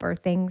cup up, or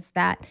things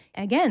that,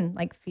 again,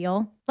 like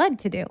feel led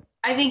to do.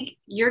 I think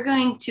you're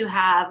going to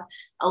have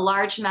a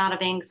large amount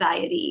of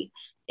anxiety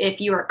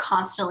if you are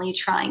constantly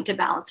trying to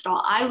balance it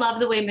all. I love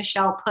the way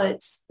Michelle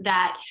puts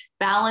that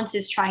balance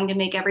is trying to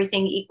make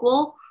everything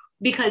equal,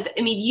 because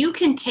you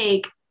can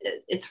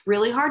it's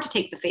really hard to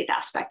take the faith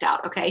aspect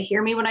out. Okay.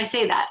 Hear me when I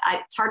say that.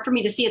 It's hard for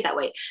me to see it that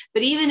way.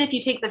 But even if you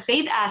take the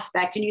faith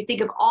aspect and you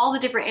think of all the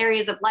different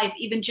areas of life,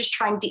 even just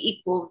trying to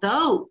equal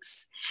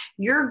those,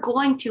 you're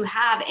going to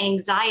have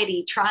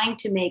anxiety trying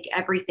to make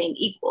everything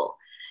equal.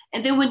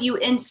 And then when you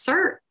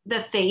insert the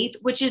faith,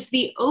 which is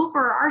the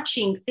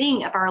overarching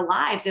thing of our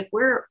lives, if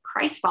we're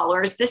Christ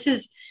followers, this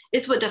is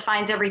what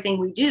defines everything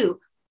we do.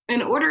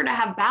 In order to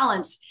have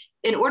balance,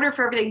 in order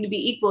for everything to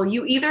be equal,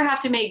 you either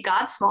have to make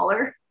God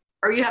smaller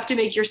or you have to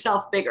make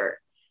yourself bigger.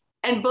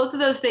 And both of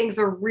those things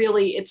are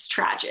really, it's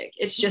tragic.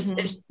 It's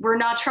just, we're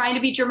not trying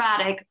to be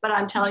dramatic, but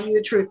I'm telling you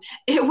the truth.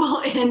 It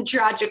will end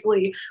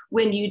tragically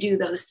when you do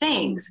those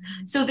things.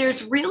 So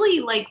there's really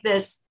like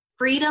this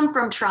freedom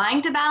from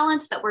trying to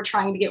balance that we're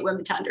trying to get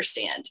women to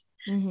understand.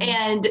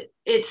 And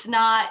it's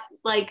not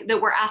like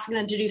that we're asking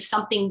them to do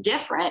something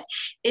different.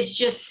 It's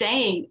just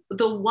saying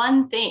the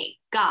one thing,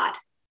 God,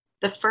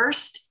 the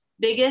first,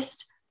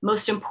 biggest,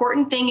 most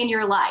important thing in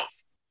your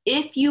life.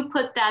 If you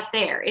put that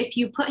there, if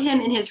you put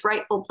him in his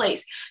rightful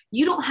place,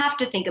 you don't have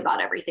to think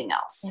about everything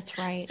else. That's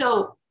right.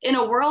 So in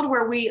a world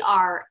where we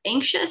are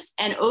anxious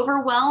and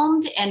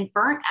overwhelmed and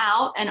burnt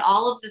out and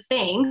all of the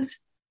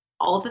things,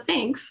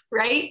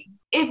 right?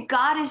 If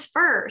God is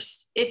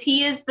first,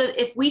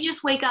 if we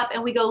just wake up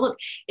and we go, look,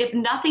 if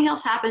nothing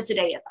else happens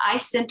today, if I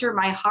center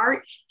my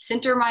heart,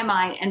 center my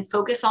mind, and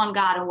focus on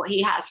God and what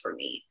he has for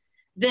me,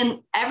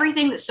 then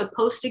everything that's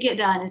supposed to get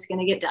done is going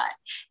to get done.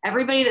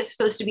 Everybody that's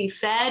supposed to be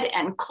fed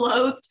and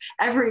clothed,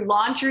 every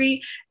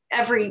laundry,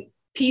 every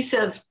piece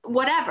of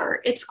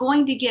whatever, it's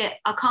going to get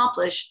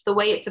accomplished the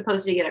way it's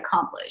supposed to get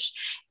accomplished.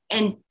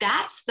 And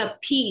that's the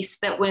piece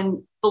that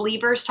when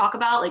believers talk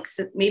about, like,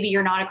 so maybe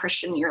you're not a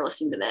Christian and you're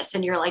listening to this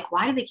and you're like,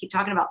 why do they keep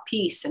talking about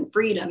peace and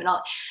freedom and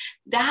all?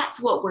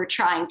 That's what we're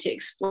trying to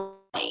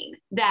explain,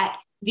 that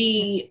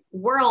the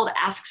world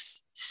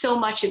asks so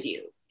much of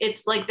you.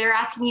 It's like they're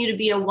asking you to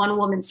be a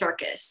one-woman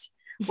circus,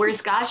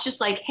 whereas God's just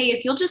like, hey,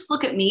 if you'll just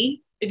look at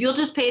me, if you'll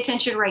just pay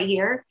attention right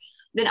here,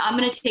 then I'm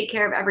going to take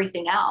care of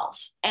everything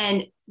else.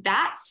 And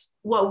that's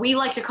what we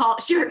like to call,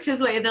 Shirks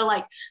his way,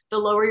 the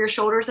lower your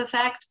shoulders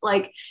effect.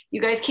 Like,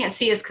 you guys can't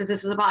see us because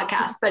this is a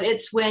podcast, but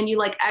it's when you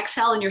like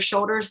exhale and your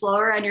shoulders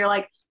lower and you're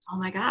like, oh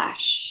my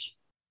gosh,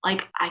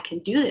 like I can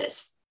do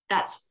this.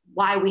 That's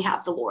why we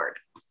have the Lord.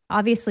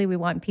 Obviously, we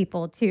want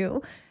people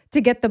to To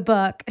get the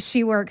book,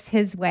 She Works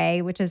His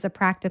Way, which is a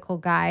practical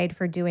guide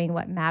for doing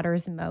what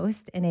matters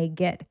most in a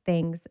get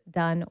things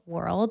done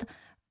world.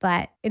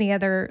 But any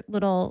other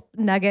little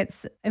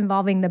nuggets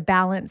involving the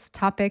balance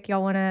topic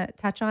y'all want to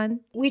touch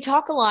on? We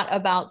talk a lot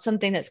about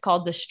something that's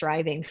called the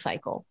striving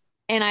cycle.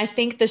 And I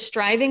think the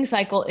striving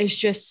cycle is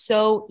just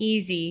so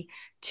easy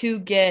to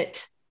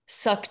get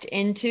sucked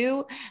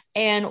into.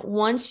 And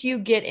once you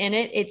get in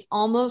it, it's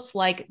almost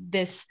like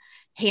this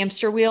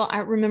hamster wheel. I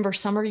remember,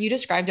 Summer, you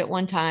described it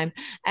one time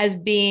as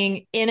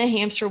being in a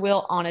hamster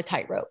wheel on a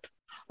tightrope.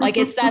 Like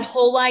it's that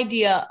whole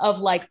idea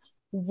of like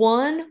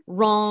one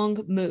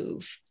wrong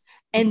move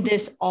and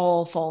this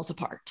all falls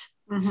apart.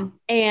 Mm-hmm.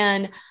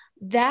 And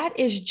that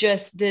is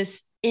just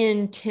this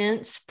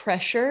intense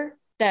pressure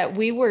that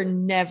we were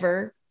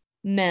never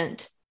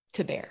meant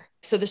to bear.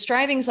 So the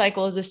striving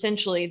cycle is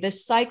essentially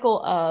this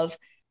cycle of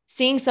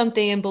seeing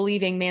something and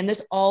believing, man,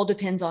 this all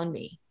depends on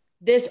me.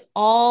 This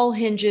all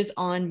hinges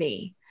on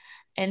me.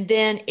 And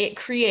then it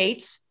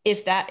creates,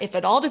 if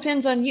it all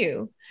depends on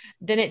you,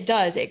 then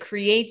it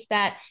creates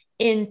that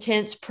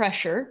intense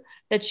pressure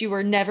that you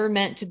were never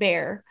meant to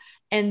bear.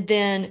 And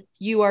then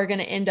you are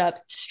going to end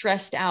up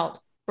stressed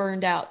out,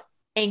 burned out,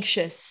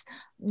 anxious,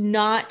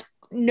 not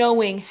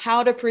knowing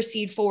how to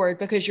proceed forward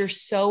because you're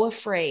so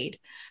afraid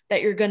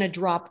that you're going to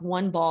drop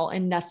one ball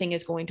and nothing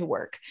is going to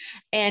work.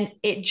 And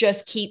it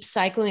just keeps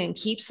cycling and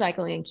keeps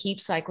cycling and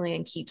keeps cycling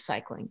and keeps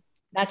cycling.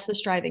 That's the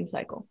striving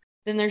cycle.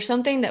 Then there's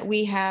something that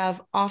we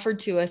have offered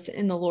to us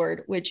in the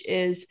Lord, which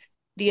is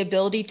the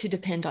ability to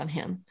depend on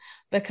Him,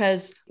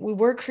 because we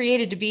were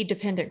created to be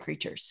dependent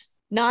creatures,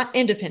 not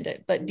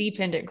independent, but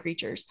dependent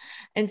creatures.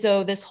 And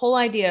so this whole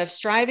idea of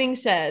striving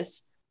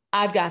says,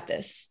 I've got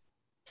this.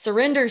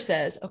 Surrender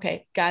says,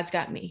 okay, God's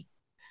got me.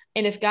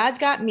 And if God's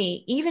got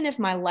me, even if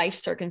my life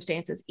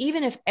circumstances,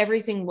 even if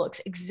everything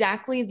looks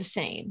exactly the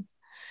same,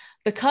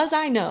 because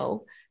I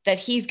know that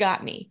He's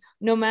got me,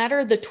 no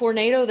matter the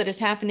tornado that is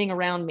happening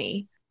around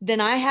me, then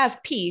I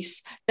have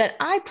peace that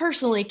I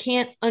personally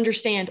can't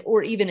understand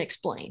or even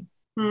explain.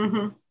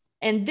 Mm-hmm.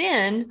 And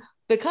then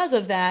because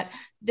of that,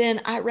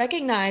 then I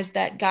recognize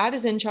that God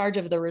is in charge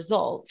of the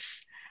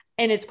results,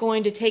 and it's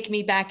going to take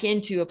me back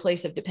into a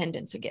place of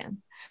dependence again.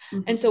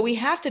 Mm-hmm. And so we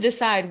have to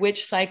decide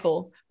which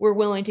cycle we're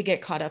willing to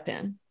get caught up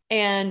in.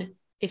 And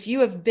if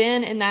you have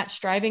been in that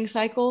striving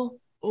cycle,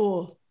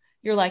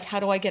 you're like, how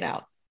do I get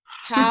out?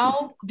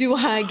 How do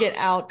I get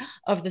out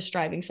of the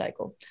striving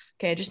cycle?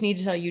 Okay, I just need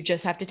to tell you, you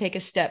just have to take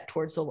a step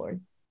towards the Lord.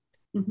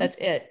 Mm-hmm. That's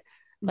it.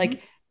 Mm-hmm.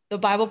 Like the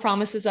Bible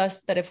promises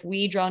us that if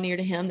we draw near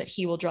to Him, that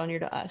He will draw near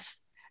to us.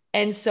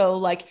 And so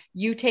like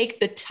you take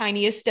the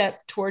tiniest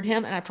step toward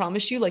Him, and I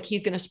promise you, like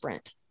He's going to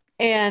sprint.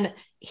 And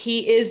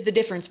He is the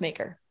difference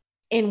maker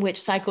in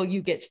which cycle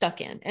you get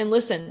stuck in. And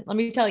listen, let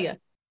me tell you,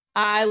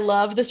 I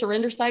love the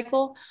surrender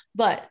cycle,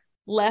 but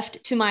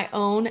left to my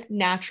own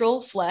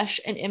natural flesh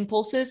and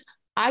impulses,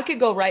 I could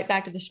go right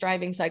back to the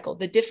striving cycle.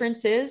 The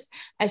difference is,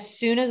 as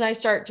soon as I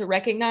start to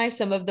recognize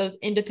some of those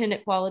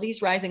independent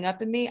qualities rising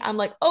up in me, I'm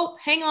like, oh,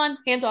 hang on,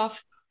 hands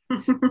off,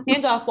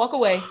 hands off, walk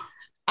away.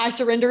 I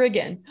surrender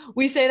again.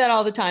 We say that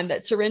all the time,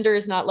 that surrender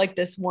is not like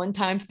this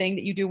one-time thing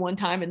that you do one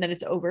time and then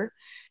it's over.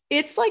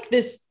 It's like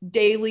this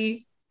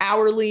daily,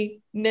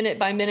 hourly, minute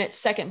by minute,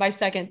 second by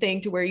second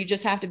thing, to where you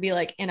just have to be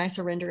like, and I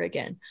surrender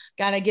again.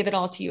 God, I give it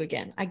all to you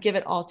again. I give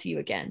it all to you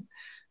again.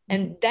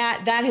 And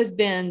that has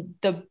been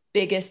the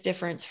biggest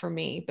difference for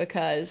me,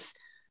 because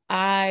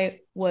I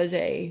was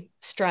a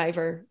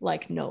striver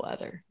like no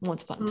other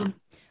once upon a time.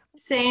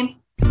 Same.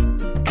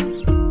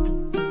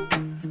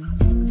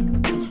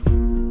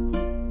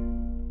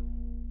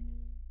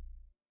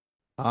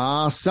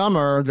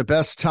 Summer, the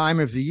best time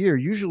of the year,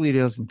 usually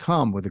doesn't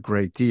come with a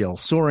great deal.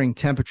 Soaring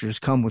temperatures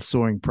come with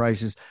soaring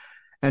prices,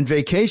 and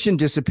vacation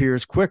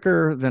disappears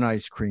quicker than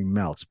ice cream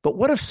melts. But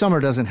what if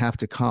summer doesn't have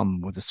to come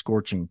with a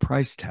scorching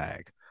price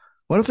tag?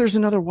 What if there's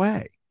another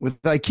way? With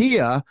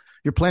IKEA,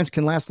 your plans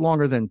can last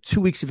longer than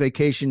 2 weeks of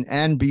vacation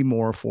and be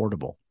more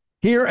affordable.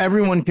 Here,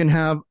 everyone can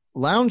have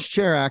lounge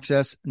chair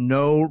access,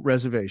 no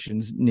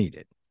reservations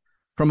needed.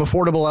 From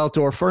affordable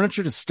outdoor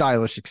furniture to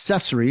stylish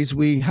accessories,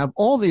 we have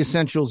all the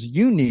essentials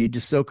you need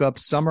to soak up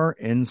summer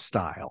in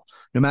style,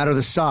 no matter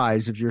the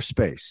size of your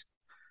space.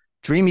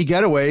 Dreamy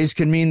getaways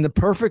can mean the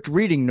perfect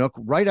reading nook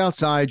right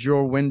outside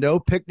your window,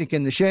 picnic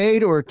in the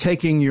shade, or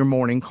taking your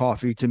morning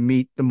coffee to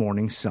meet the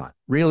morning sun.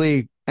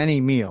 Really,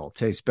 any meal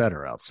tastes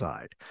better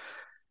outside.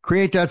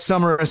 Create that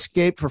summer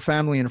escape for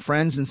family and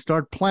friends and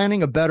start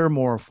planning a better,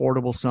 more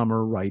affordable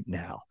summer right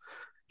now.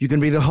 You can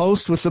be the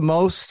host with the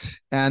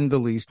most and the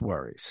least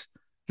worries.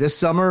 This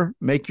summer,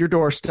 make your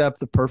doorstep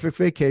the perfect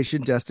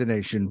vacation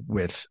destination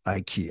with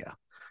IKEA.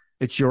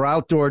 It's your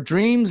outdoor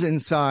dreams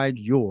inside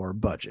your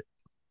budget.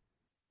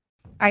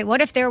 All right, what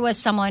if there was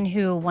someone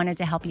who wanted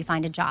to help you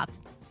find a job?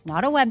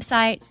 Not a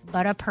website,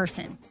 but a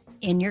person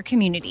in your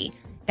community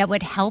that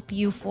would help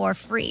you for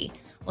free.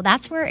 Well,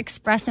 that's where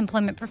Express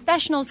Employment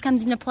Professionals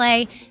comes into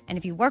play. And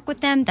if you work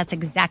with them, that's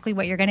exactly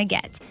what you're going to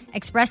get.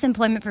 Express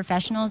Employment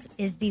Professionals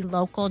is the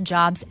local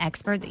jobs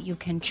expert that you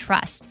can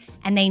trust.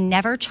 And they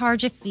never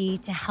charge a fee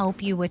to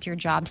help you with your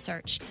job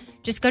search.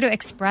 Just go to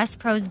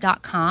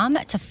expresspros.com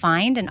to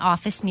find an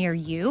office near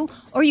you,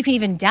 or you can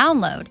even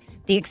download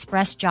the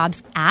Express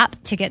Jobs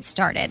app to get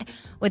started.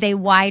 With a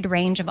wide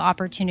range of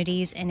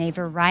opportunities in a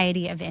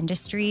variety of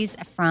industries,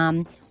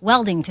 from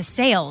welding to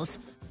sales,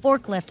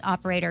 forklift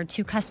operator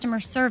to customer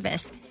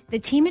service, the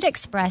team at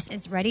Express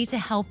is ready to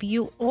help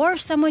you or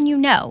someone you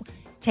know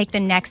take the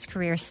next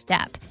career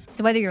step.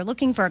 So whether you're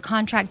looking for a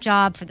contract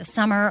job for the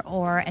summer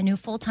or a new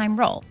full-time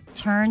role,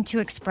 turn to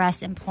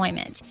Express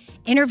Employment.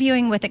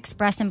 Interviewing with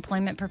Express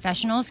Employment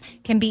Professionals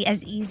can be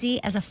as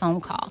easy as a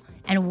phone call.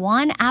 And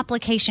one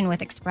application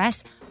with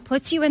Express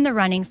puts you in the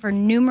running for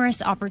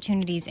numerous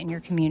opportunities in your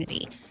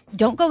community.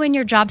 Don't go in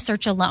your job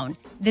search alone.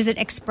 Visit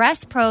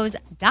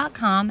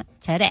expresspros.com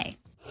today.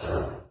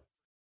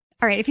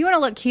 All right, if you want to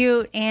look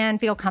cute and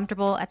feel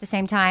comfortable at the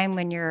same time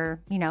when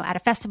you're, at a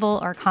festival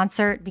or a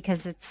concert,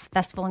 because it's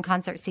festival and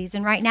concert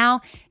season right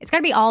now, it's got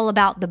to be all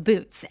about the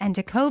boots. And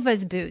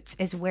Tecovas Boots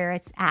is where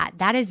it's at.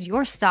 That is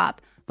your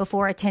stop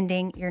before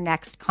attending your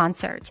next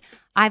concert.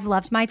 I've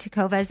loved my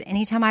Tecovas.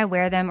 Anytime I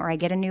wear them or I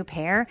get a new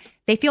pair,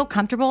 they feel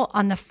comfortable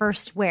on the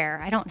first wear.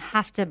 I don't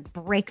have to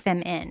break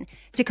them in.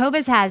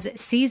 Tecovas has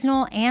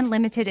seasonal and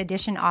limited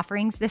edition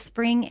offerings this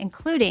spring,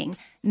 including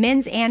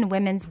men's and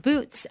women's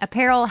boots,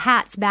 apparel,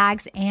 hats,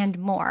 bags, and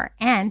more.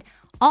 And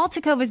all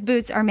Tecovas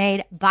boots are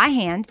made by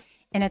hand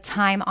in a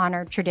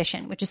time-honored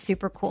tradition, which is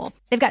super cool.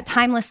 They've got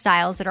timeless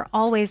styles that are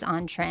always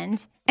on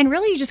trend. And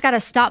really, you just got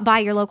to stop by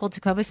your local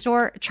Tecovas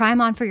store, try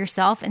them on for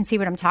yourself, and see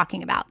what I'm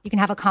talking about. You can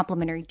have a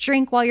complimentary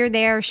drink while you're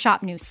there,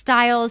 shop new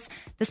styles.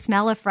 The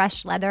smell of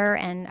fresh leather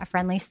and a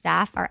friendly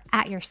staff are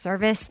at your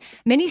service.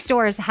 Many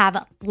stores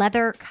have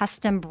leather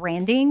custom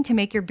branding to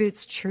make your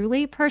boots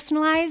truly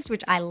personalized,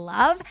 which I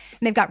love. And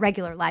they've got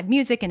regular live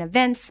music and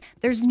events.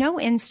 There's no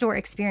in-store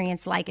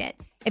experience like it.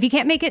 If you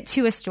can't make it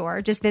to a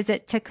store, just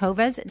visit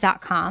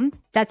tecovas.com.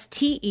 That's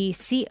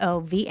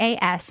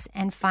Tecovas,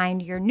 and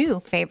find your new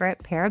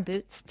favorite pair of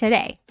boots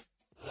today.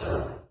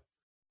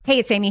 Hey,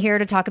 it's Amy here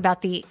to talk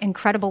about the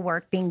incredible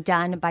work being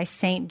done by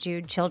St.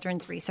 Jude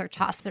Children's Research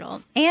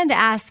Hospital and to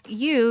ask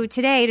you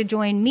today to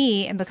join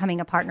me in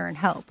becoming a partner in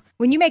hope.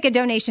 When you make a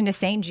donation to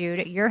St.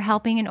 Jude, you're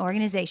helping an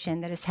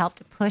organization that has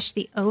helped push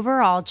the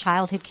overall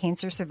childhood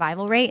cancer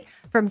survival rate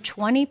from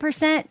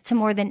 20% to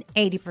more than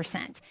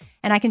 80%.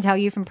 And I can tell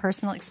you from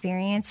personal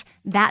experience,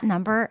 that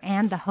number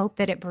and the hope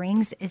that it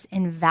brings is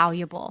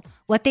invaluable.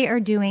 What they are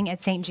doing at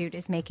St. Jude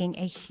is making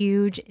a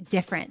huge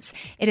difference.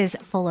 It is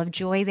full of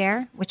joy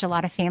there, which a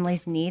lot of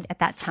families need at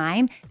that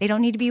time. They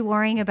don't need to be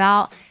worrying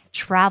about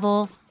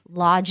travel,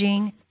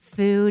 lodging,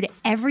 food.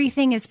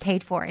 Everything is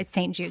paid for at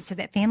St. Jude so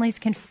that families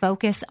can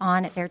focus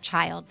on their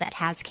child that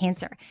has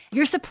cancer.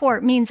 Your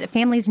support means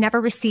families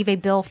never receive a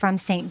bill from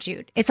St.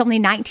 Jude. It's only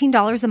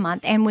 $19 a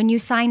month, and when you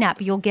sign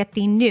up, you'll get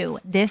the new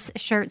This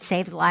Shirt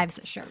Saves Lives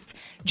shirt.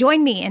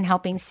 Join me in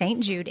helping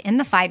St. Jude in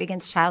the fight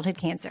against childhood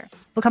cancer.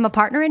 Become a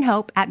partner in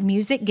hope at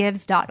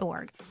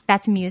musicgives.org.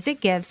 That's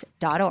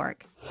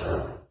musicgives.org.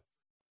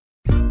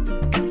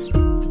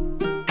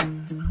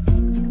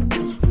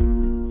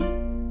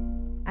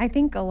 I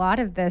think a lot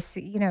of this,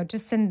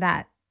 just in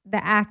the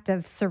act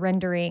of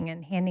surrendering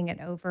and handing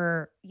it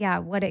over,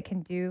 what it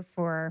can do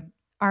for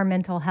our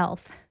mental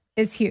health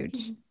is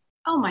huge.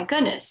 Oh my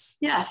goodness.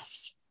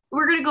 Yes.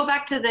 We're going to go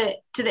back to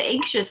the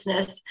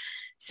anxiousness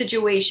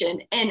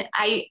situation. And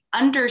I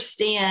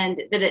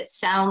understand that it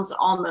sounds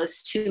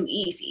almost too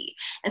easy.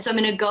 And so I'm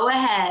going to go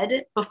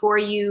ahead before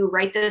you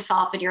write this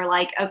off and you're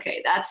like,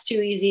 okay, that's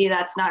too easy.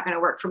 That's not going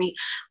to work for me.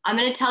 I'm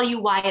going to tell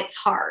you why it's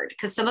hard,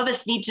 because some of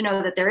us need to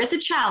know that there is a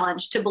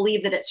challenge to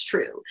believe that it's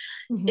true.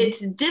 Mm-hmm.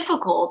 It's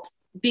difficult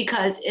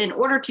because in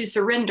order to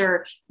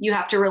surrender, you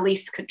have to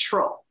release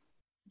control.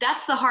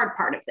 That's the hard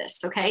part of this.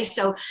 Okay.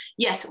 So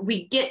yes,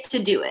 we get to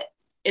do it.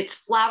 It's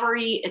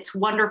flowery, it's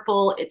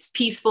wonderful, it's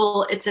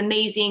peaceful, it's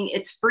amazing,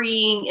 it's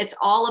freeing, it's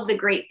all of the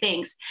great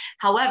things.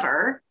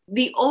 However,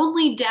 the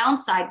only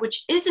downside,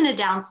 which isn't a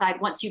downside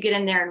once you get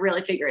in there and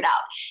really figure it out,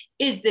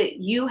 is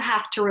that you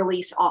have to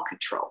release all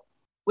control,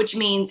 which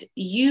means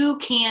you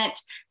can't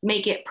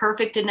make it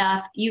perfect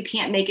enough. You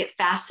can't make it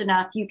fast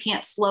enough. You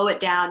can't slow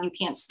it down. You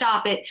can't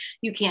stop it.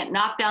 You can't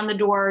knock down the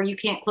door. You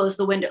can't close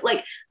the window.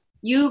 Like,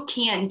 you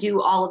can't do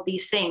all of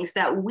these things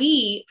that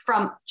we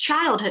from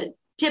childhood,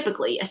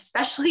 typically,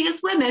 especially as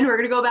women, we're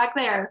going to go back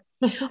there,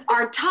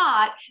 are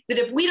taught that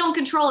if we don't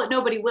control it,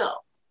 nobody will.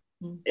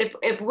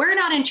 If we're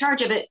not in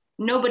charge of it,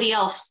 nobody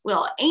else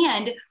will.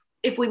 And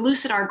if we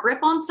loosen our grip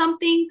on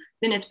something,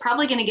 then it's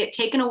probably going to get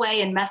taken away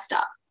and messed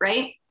up,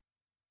 right?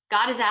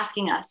 God is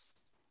asking us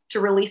to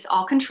release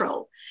all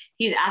control.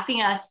 He's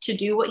asking us to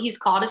do what he's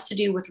called us to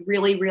do with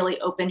really, really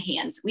open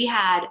hands. We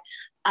had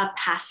a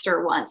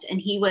pastor once, and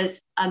he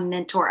was a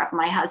mentor of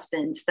my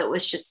husband's.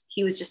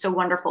 He was just a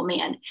wonderful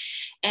man.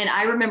 And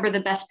I remember the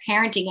best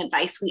parenting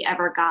advice we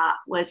ever got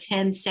was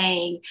him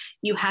saying,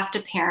 you have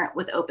to parent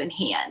with open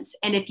hands.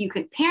 And if you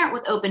can parent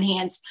with open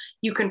hands,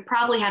 you can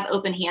probably have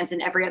open hands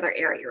in every other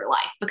area of your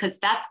life, because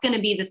that's going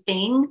to be the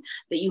thing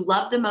that you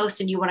love the most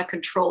and you want to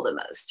control the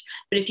most.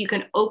 But if you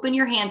can open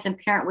your hands and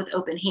parent with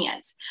open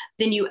hands,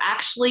 then you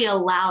actually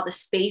allow the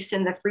space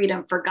and the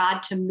freedom for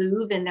God to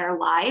move in their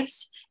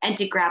lives and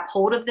to grab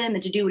hold of them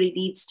and to do what he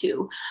needs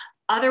to.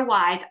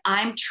 Otherwise,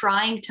 I'm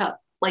trying to,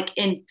 like,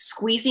 in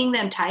squeezing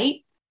them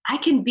tight, I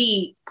can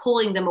be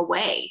pulling them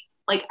away.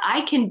 Like,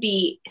 I can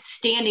be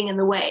standing in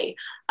the way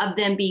of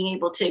them being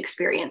able to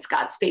experience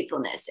God's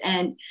faithfulness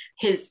and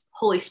his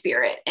Holy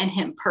Spirit and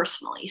him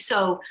personally.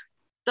 So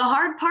the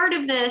hard part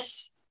of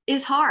this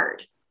is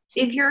hard.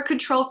 If you're a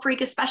control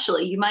freak,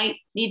 especially, you might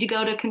need to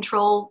go to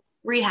control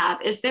rehab.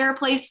 Is there a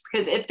place?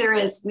 Because if there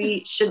is,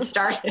 we should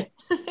start it.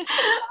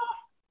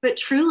 But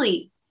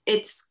truly,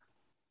 it's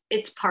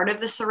part of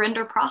the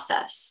surrender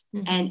process,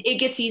 and it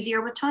gets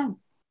easier with time.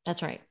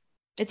 That's right.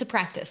 It's a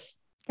practice.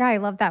 Yeah, I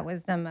love that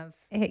wisdom of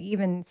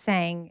even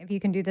saying, if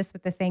you can do this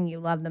with the thing you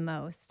love the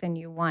most and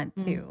you want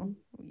to,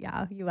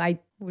 I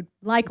would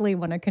likely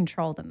want to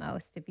control the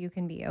most. If you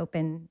can be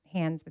open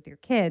hands with your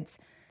kids,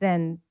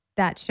 then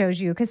that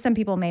shows you, because some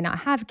people may not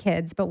have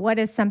kids, but what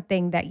is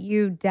something that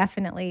you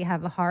definitely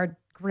have a hard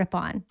grip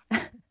on?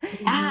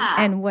 Yeah.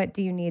 And what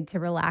do you need to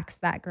relax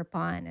that grip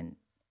on and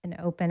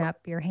open up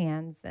your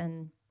hands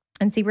and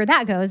see where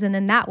that goes. And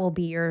then that will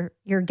be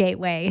your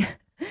gateway,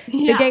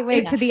 the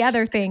gateway to the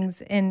other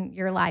things in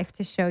your life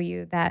to show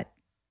you that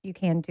you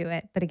can do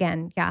it. But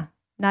again,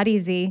 not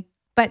easy.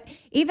 But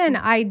even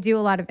I do a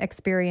lot of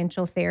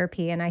experiential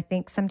therapy. And I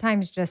think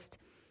sometimes just,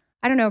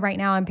 I don't know, right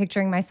now I'm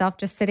picturing myself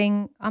just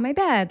sitting on my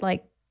bed,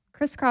 like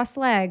crisscross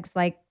legs,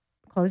 like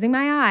closing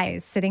my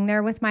eyes, sitting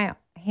there with my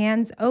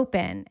hands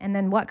open. And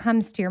then what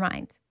comes to your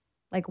mind?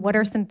 Like, what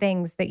are some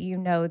things that you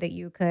know that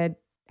you could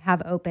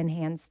have open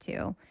hands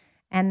to?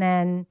 And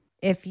then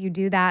if you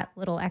do that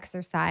little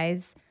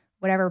exercise,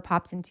 whatever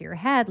pops into your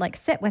head, like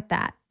sit with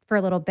that for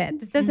a little bit.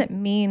 This doesn't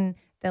mean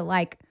that,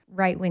 like,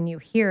 right when you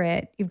hear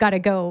it, you've got to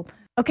go,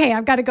 okay,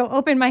 I've got to go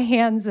open my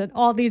hands at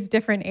all these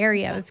different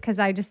areas, because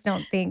I just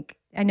don't think,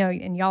 I know,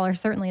 and y'all are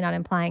certainly not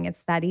implying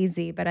it's that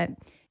easy, but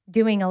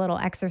doing a little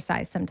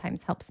exercise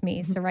sometimes helps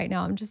me. So right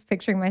now I'm just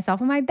picturing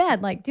myself in my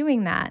bed, like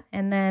doing that.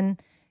 And then,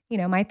 you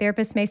know, my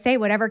therapist may say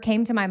whatever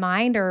came to my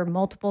mind or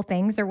multiple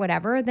things or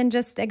whatever, then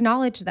just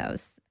acknowledge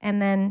those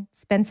and then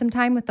spend some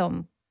time with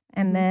them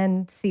and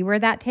then see where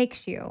that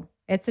takes you.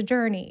 It's a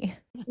journey.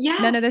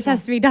 Yes. None of this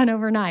has to be done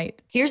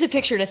overnight. Here's a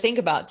picture to think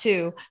about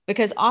too,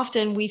 because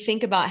often we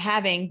think about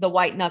having the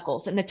white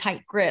knuckles and the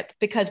tight grip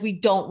because we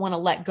don't want to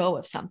let go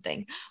of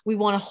something. We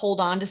want to hold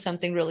on to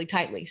something really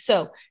tightly.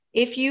 So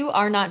if you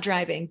are not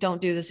driving,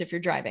 don't do this if you're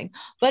driving.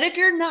 But if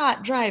you're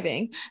not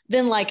driving,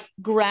 then like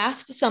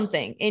grasp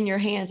something in your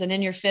hands and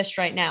in your fist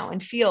right now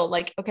and feel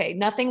like, okay,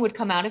 nothing would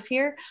come out of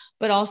here,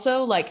 but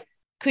also like,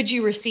 could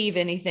you receive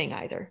anything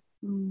either?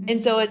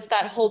 And so it's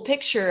that whole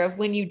picture of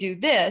when you do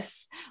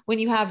this, when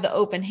you have the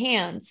open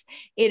hands,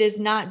 it is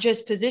not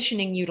just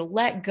positioning you to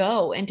let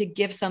go and to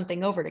give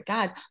something over to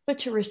God, but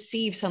to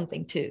receive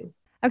something too.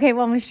 Okay,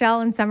 well,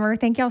 Michelle and Summer,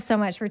 thank y'all so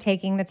much for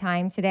taking the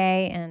time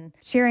today and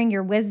sharing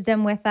your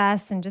wisdom with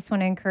us. And just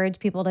want to encourage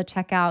people to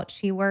check out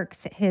She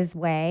Works His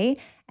Way.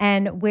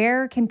 And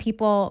where can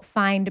people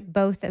find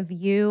both of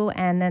you,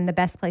 and then the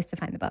best place to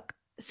find the book?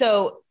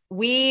 So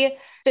we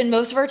spend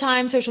most of our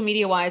time social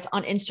media wise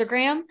on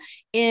Instagram.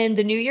 In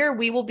the new year,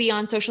 we will be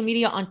on social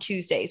media on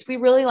Tuesdays. We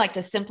really like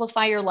to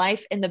simplify your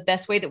life in the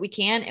best way that we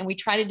can. And we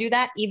try to do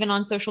that even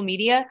on social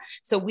media.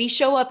 So we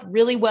show up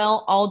really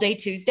well all day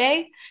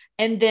Tuesday.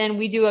 And then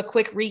we do a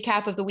quick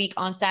recap of the week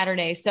on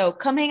Saturday. So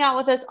come hang out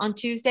with us on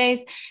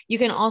Tuesdays. You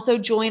can also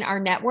join our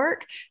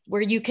network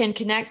where you can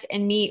connect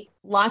and meet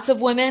lots of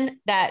women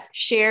that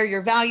share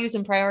your values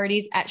and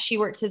priorities at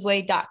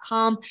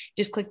sheworkshisway.com.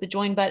 Just click the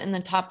join button in the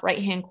top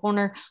right-hand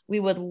corner.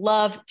 We would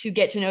love to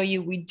get to know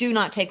you. We do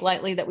not take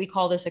lightly that we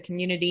call this a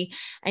community,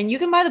 and you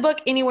can buy the book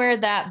anywhere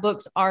that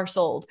books are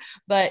sold.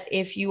 But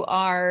if you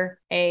are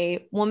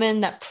a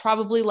woman that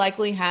probably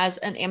likely has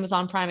an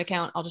Amazon Prime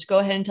account, I'll just go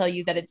ahead and tell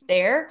you that it's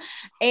there.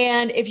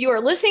 And if you are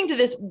listening to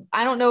this,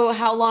 I don't know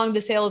how long the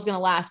sale is going to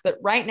last, but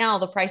right now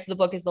the price of the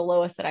book is the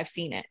lowest that I've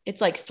seen it.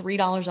 It's like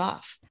 $3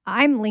 off.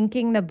 I'm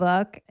linking the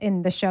book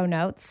in the show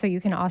notes. So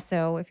you can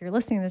also, if you're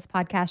listening to this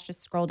podcast,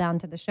 just scroll down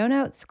to the show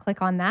notes,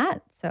 click on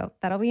that. So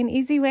that'll be an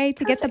easy way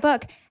to get the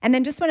book. And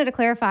then just wanted to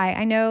clarify,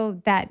 I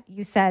know that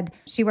you said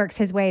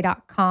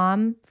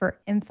sheworkshisway.com for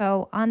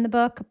info on the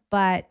book,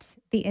 but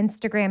the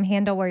Instagram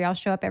handle where y'all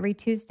show up every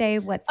Tuesday,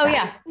 what's that? Oh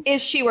yeah,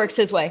 is She Works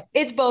His Way.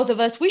 It's both of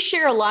us. We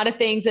share a lot of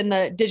things in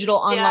the digital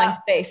online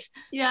space.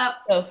 Yeah,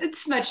 so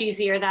it's much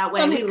easier that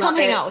way. Come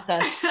hang out with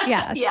us.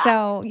 Yeah.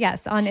 So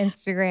yes, on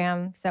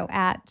Instagram. So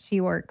at She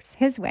Works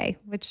His Way,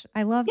 which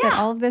I love that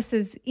all of this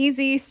is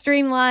easy,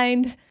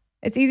 streamlined.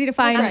 It's easy to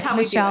find That's how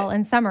we do Michelle it.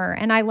 and Summer.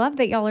 And I love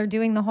that y'all are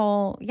doing the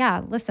whole,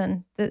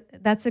 listen,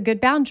 that's a good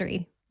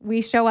boundary.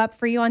 We show up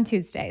for you on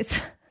Tuesdays.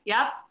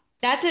 Yep.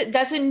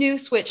 That's a new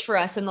switch for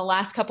us in the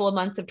last couple of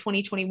months of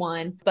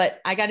 2021.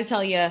 But I got to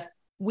tell you,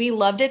 we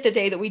loved it the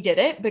day that we did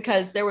it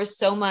because there was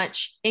so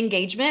much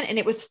engagement and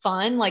it was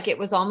fun. Like it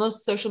was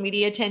almost social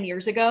media 10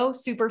 years ago,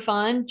 super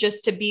fun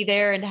just to be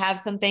there and have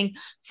something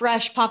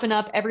fresh popping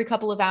up every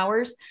couple of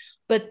hours.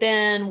 But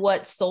then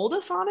what sold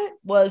us on it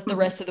was the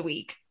rest of the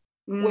week,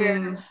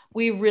 where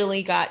we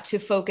really got to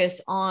focus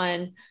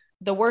on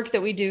the work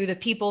that we do, the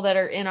people that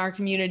are in our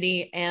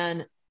community.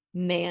 And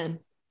man,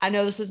 I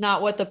know this is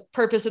not what the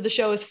purpose of the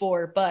show is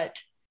for, but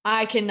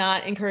I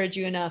cannot encourage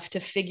you enough to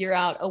figure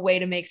out a way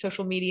to make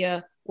social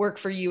media work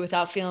for you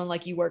without feeling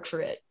like you work for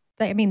it.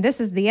 I mean,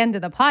 this is the end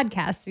of the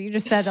podcast. So you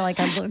just said like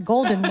a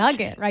golden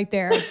nugget right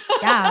there.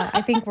 Yeah,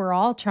 I think we're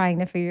all trying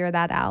to figure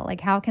that out. Like,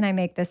 how can I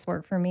make this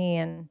work for me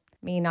and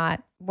me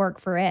not work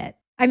for it?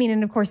 I mean,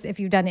 and of course, if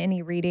you've done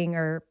any reading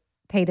or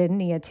paid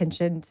any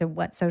attention to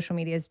what social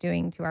media is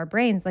doing to our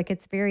brains, like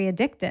it's very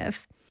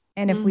addictive.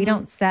 And if we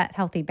don't set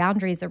healthy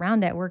boundaries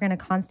around it, we're going to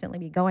constantly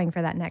be going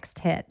for that next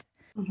hit,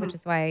 which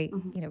is why,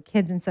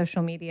 kids and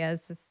social media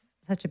is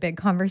such a big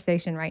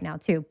conversation right now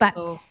too. But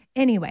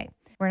anyway,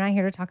 we're not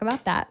here to talk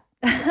about that.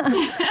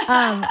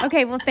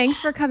 Okay. Well, thanks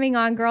for coming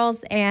on,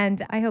 girls.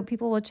 And I hope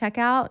people will check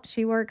out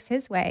She Works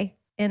His Way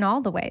in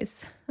all the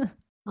ways.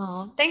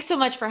 Oh, thanks so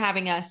much for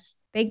having us.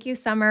 Thank you,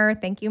 Summer.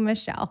 Thank you,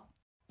 Michelle.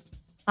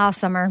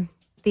 Summer,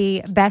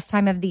 the best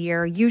time of the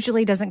year,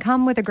 usually doesn't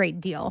come with a great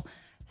deal.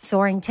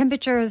 Soaring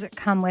temperatures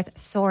come with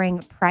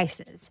soaring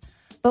prices.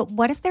 But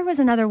what if there was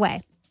another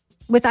way?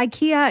 With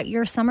IKEA,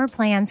 your summer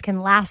plans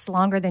can last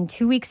longer than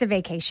 2 weeks of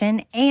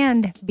vacation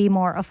and be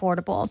more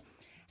affordable.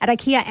 At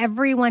IKEA,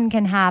 everyone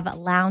can have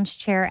lounge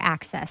chair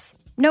access.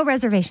 No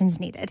reservations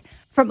needed.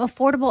 From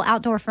affordable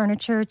outdoor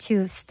furniture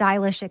to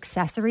stylish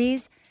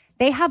accessories,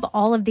 they have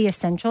all of the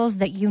essentials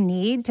that you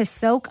need to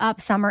soak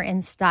up summer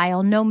in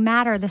style, no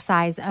matter the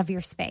size of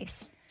your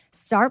space.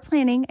 Start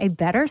planning a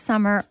better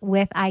summer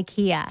with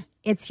IKEA.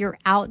 It's your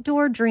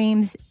outdoor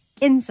dreams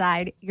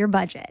inside your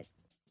budget.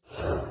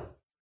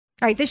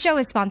 All right, this show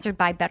is sponsored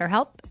by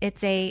BetterHelp.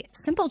 It's a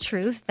simple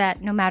truth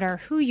that no matter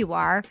who you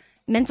are,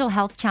 mental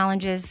health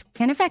challenges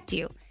can affect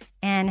you,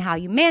 and how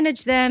you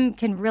manage them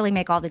can really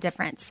make all the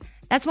difference.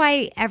 That's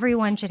why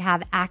everyone should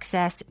have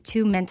access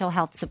to mental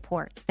health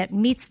support that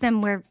meets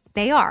them where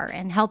they are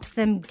and helps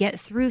them get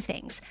through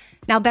things.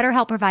 Now,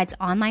 BetterHelp provides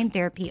online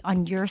therapy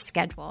on your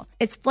schedule.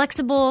 It's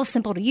flexible,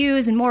 simple to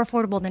use, and more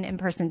affordable than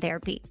in-person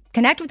therapy.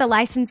 Connect with a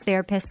licensed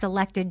therapist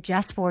selected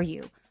just for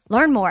you.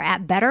 Learn more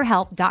at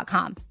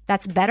BetterHelp.com.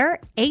 That's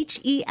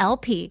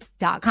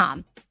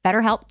BetterHelp.com.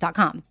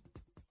 BetterHelp.com.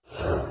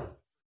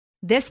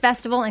 This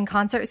festival and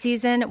concert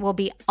season will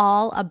be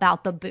all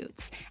about the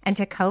boots, and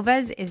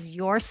Tecovas is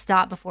your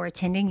stop before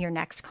attending your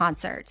next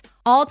concert.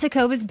 All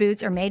Tecovas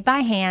boots are made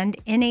by hand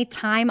in a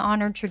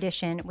time-honored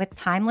tradition with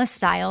timeless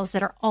styles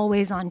that are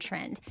always on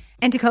trend.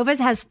 And Tecovas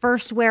has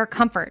first wear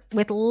comfort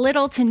with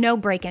little to no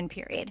break-in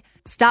period.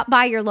 Stop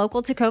by your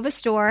local Tecovas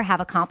store,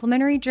 have a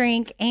complimentary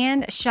drink,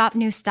 and shop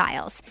new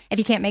styles. If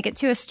you can't make it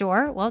to a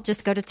store, well,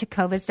 just go to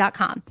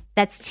tecovas.com.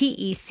 That's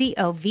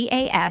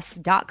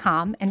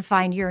TECOVAS.com and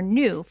find your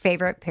new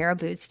favorite pair of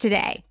boots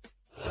today.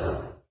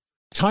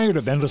 Tired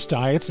of endless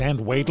diets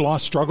and weight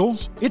loss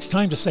struggles? It's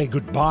time to say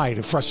goodbye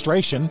to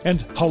frustration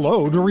and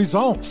hello to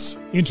results.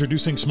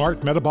 Introducing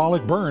Smart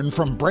Metabolic Burn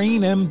from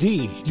Brain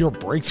MD, your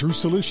breakthrough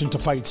solution to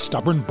fight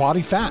stubborn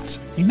body fat.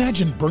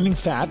 Imagine burning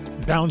fat,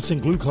 balancing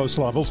glucose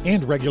levels,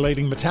 and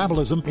regulating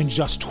metabolism in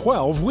just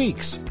 12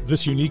 weeks.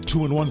 This unique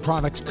 2-in-1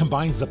 product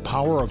combines the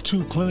power of 2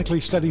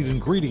 clinically studied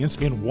ingredients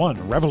in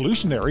one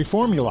revolutionary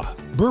formula.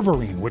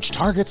 Berberine, which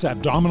targets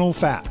abdominal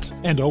fat,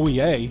 and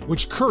OEA,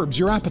 which curbs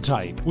your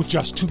appetite. With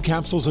just 2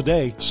 capsules a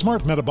day,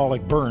 Smart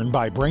Metabolic Burn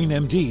by Brain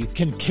MD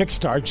can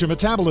kickstart your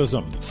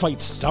metabolism,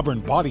 fight stubborn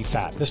body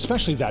fat,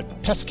 especially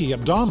that pesky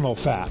abdominal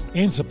fat,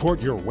 and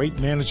support your weight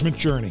management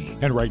journey.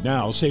 And right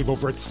now, save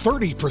over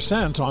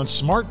 30% on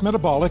Smart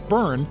Metabolic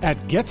Burn at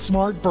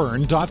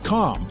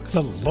GetSmartBurn.com.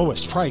 The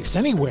lowest price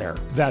anywhere.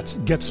 That's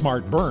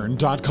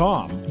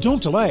GetSmartBurn.com.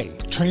 Don't delay.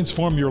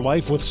 Transform your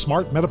life with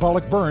Smart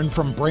Metabolic Burn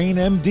from Brain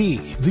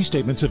MD. These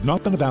statements have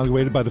not been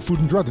evaluated by the Food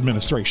and Drug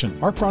Administration.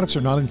 Our products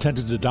are not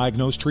intended to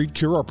diagnose, treat,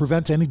 cure, or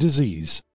prevent any disease.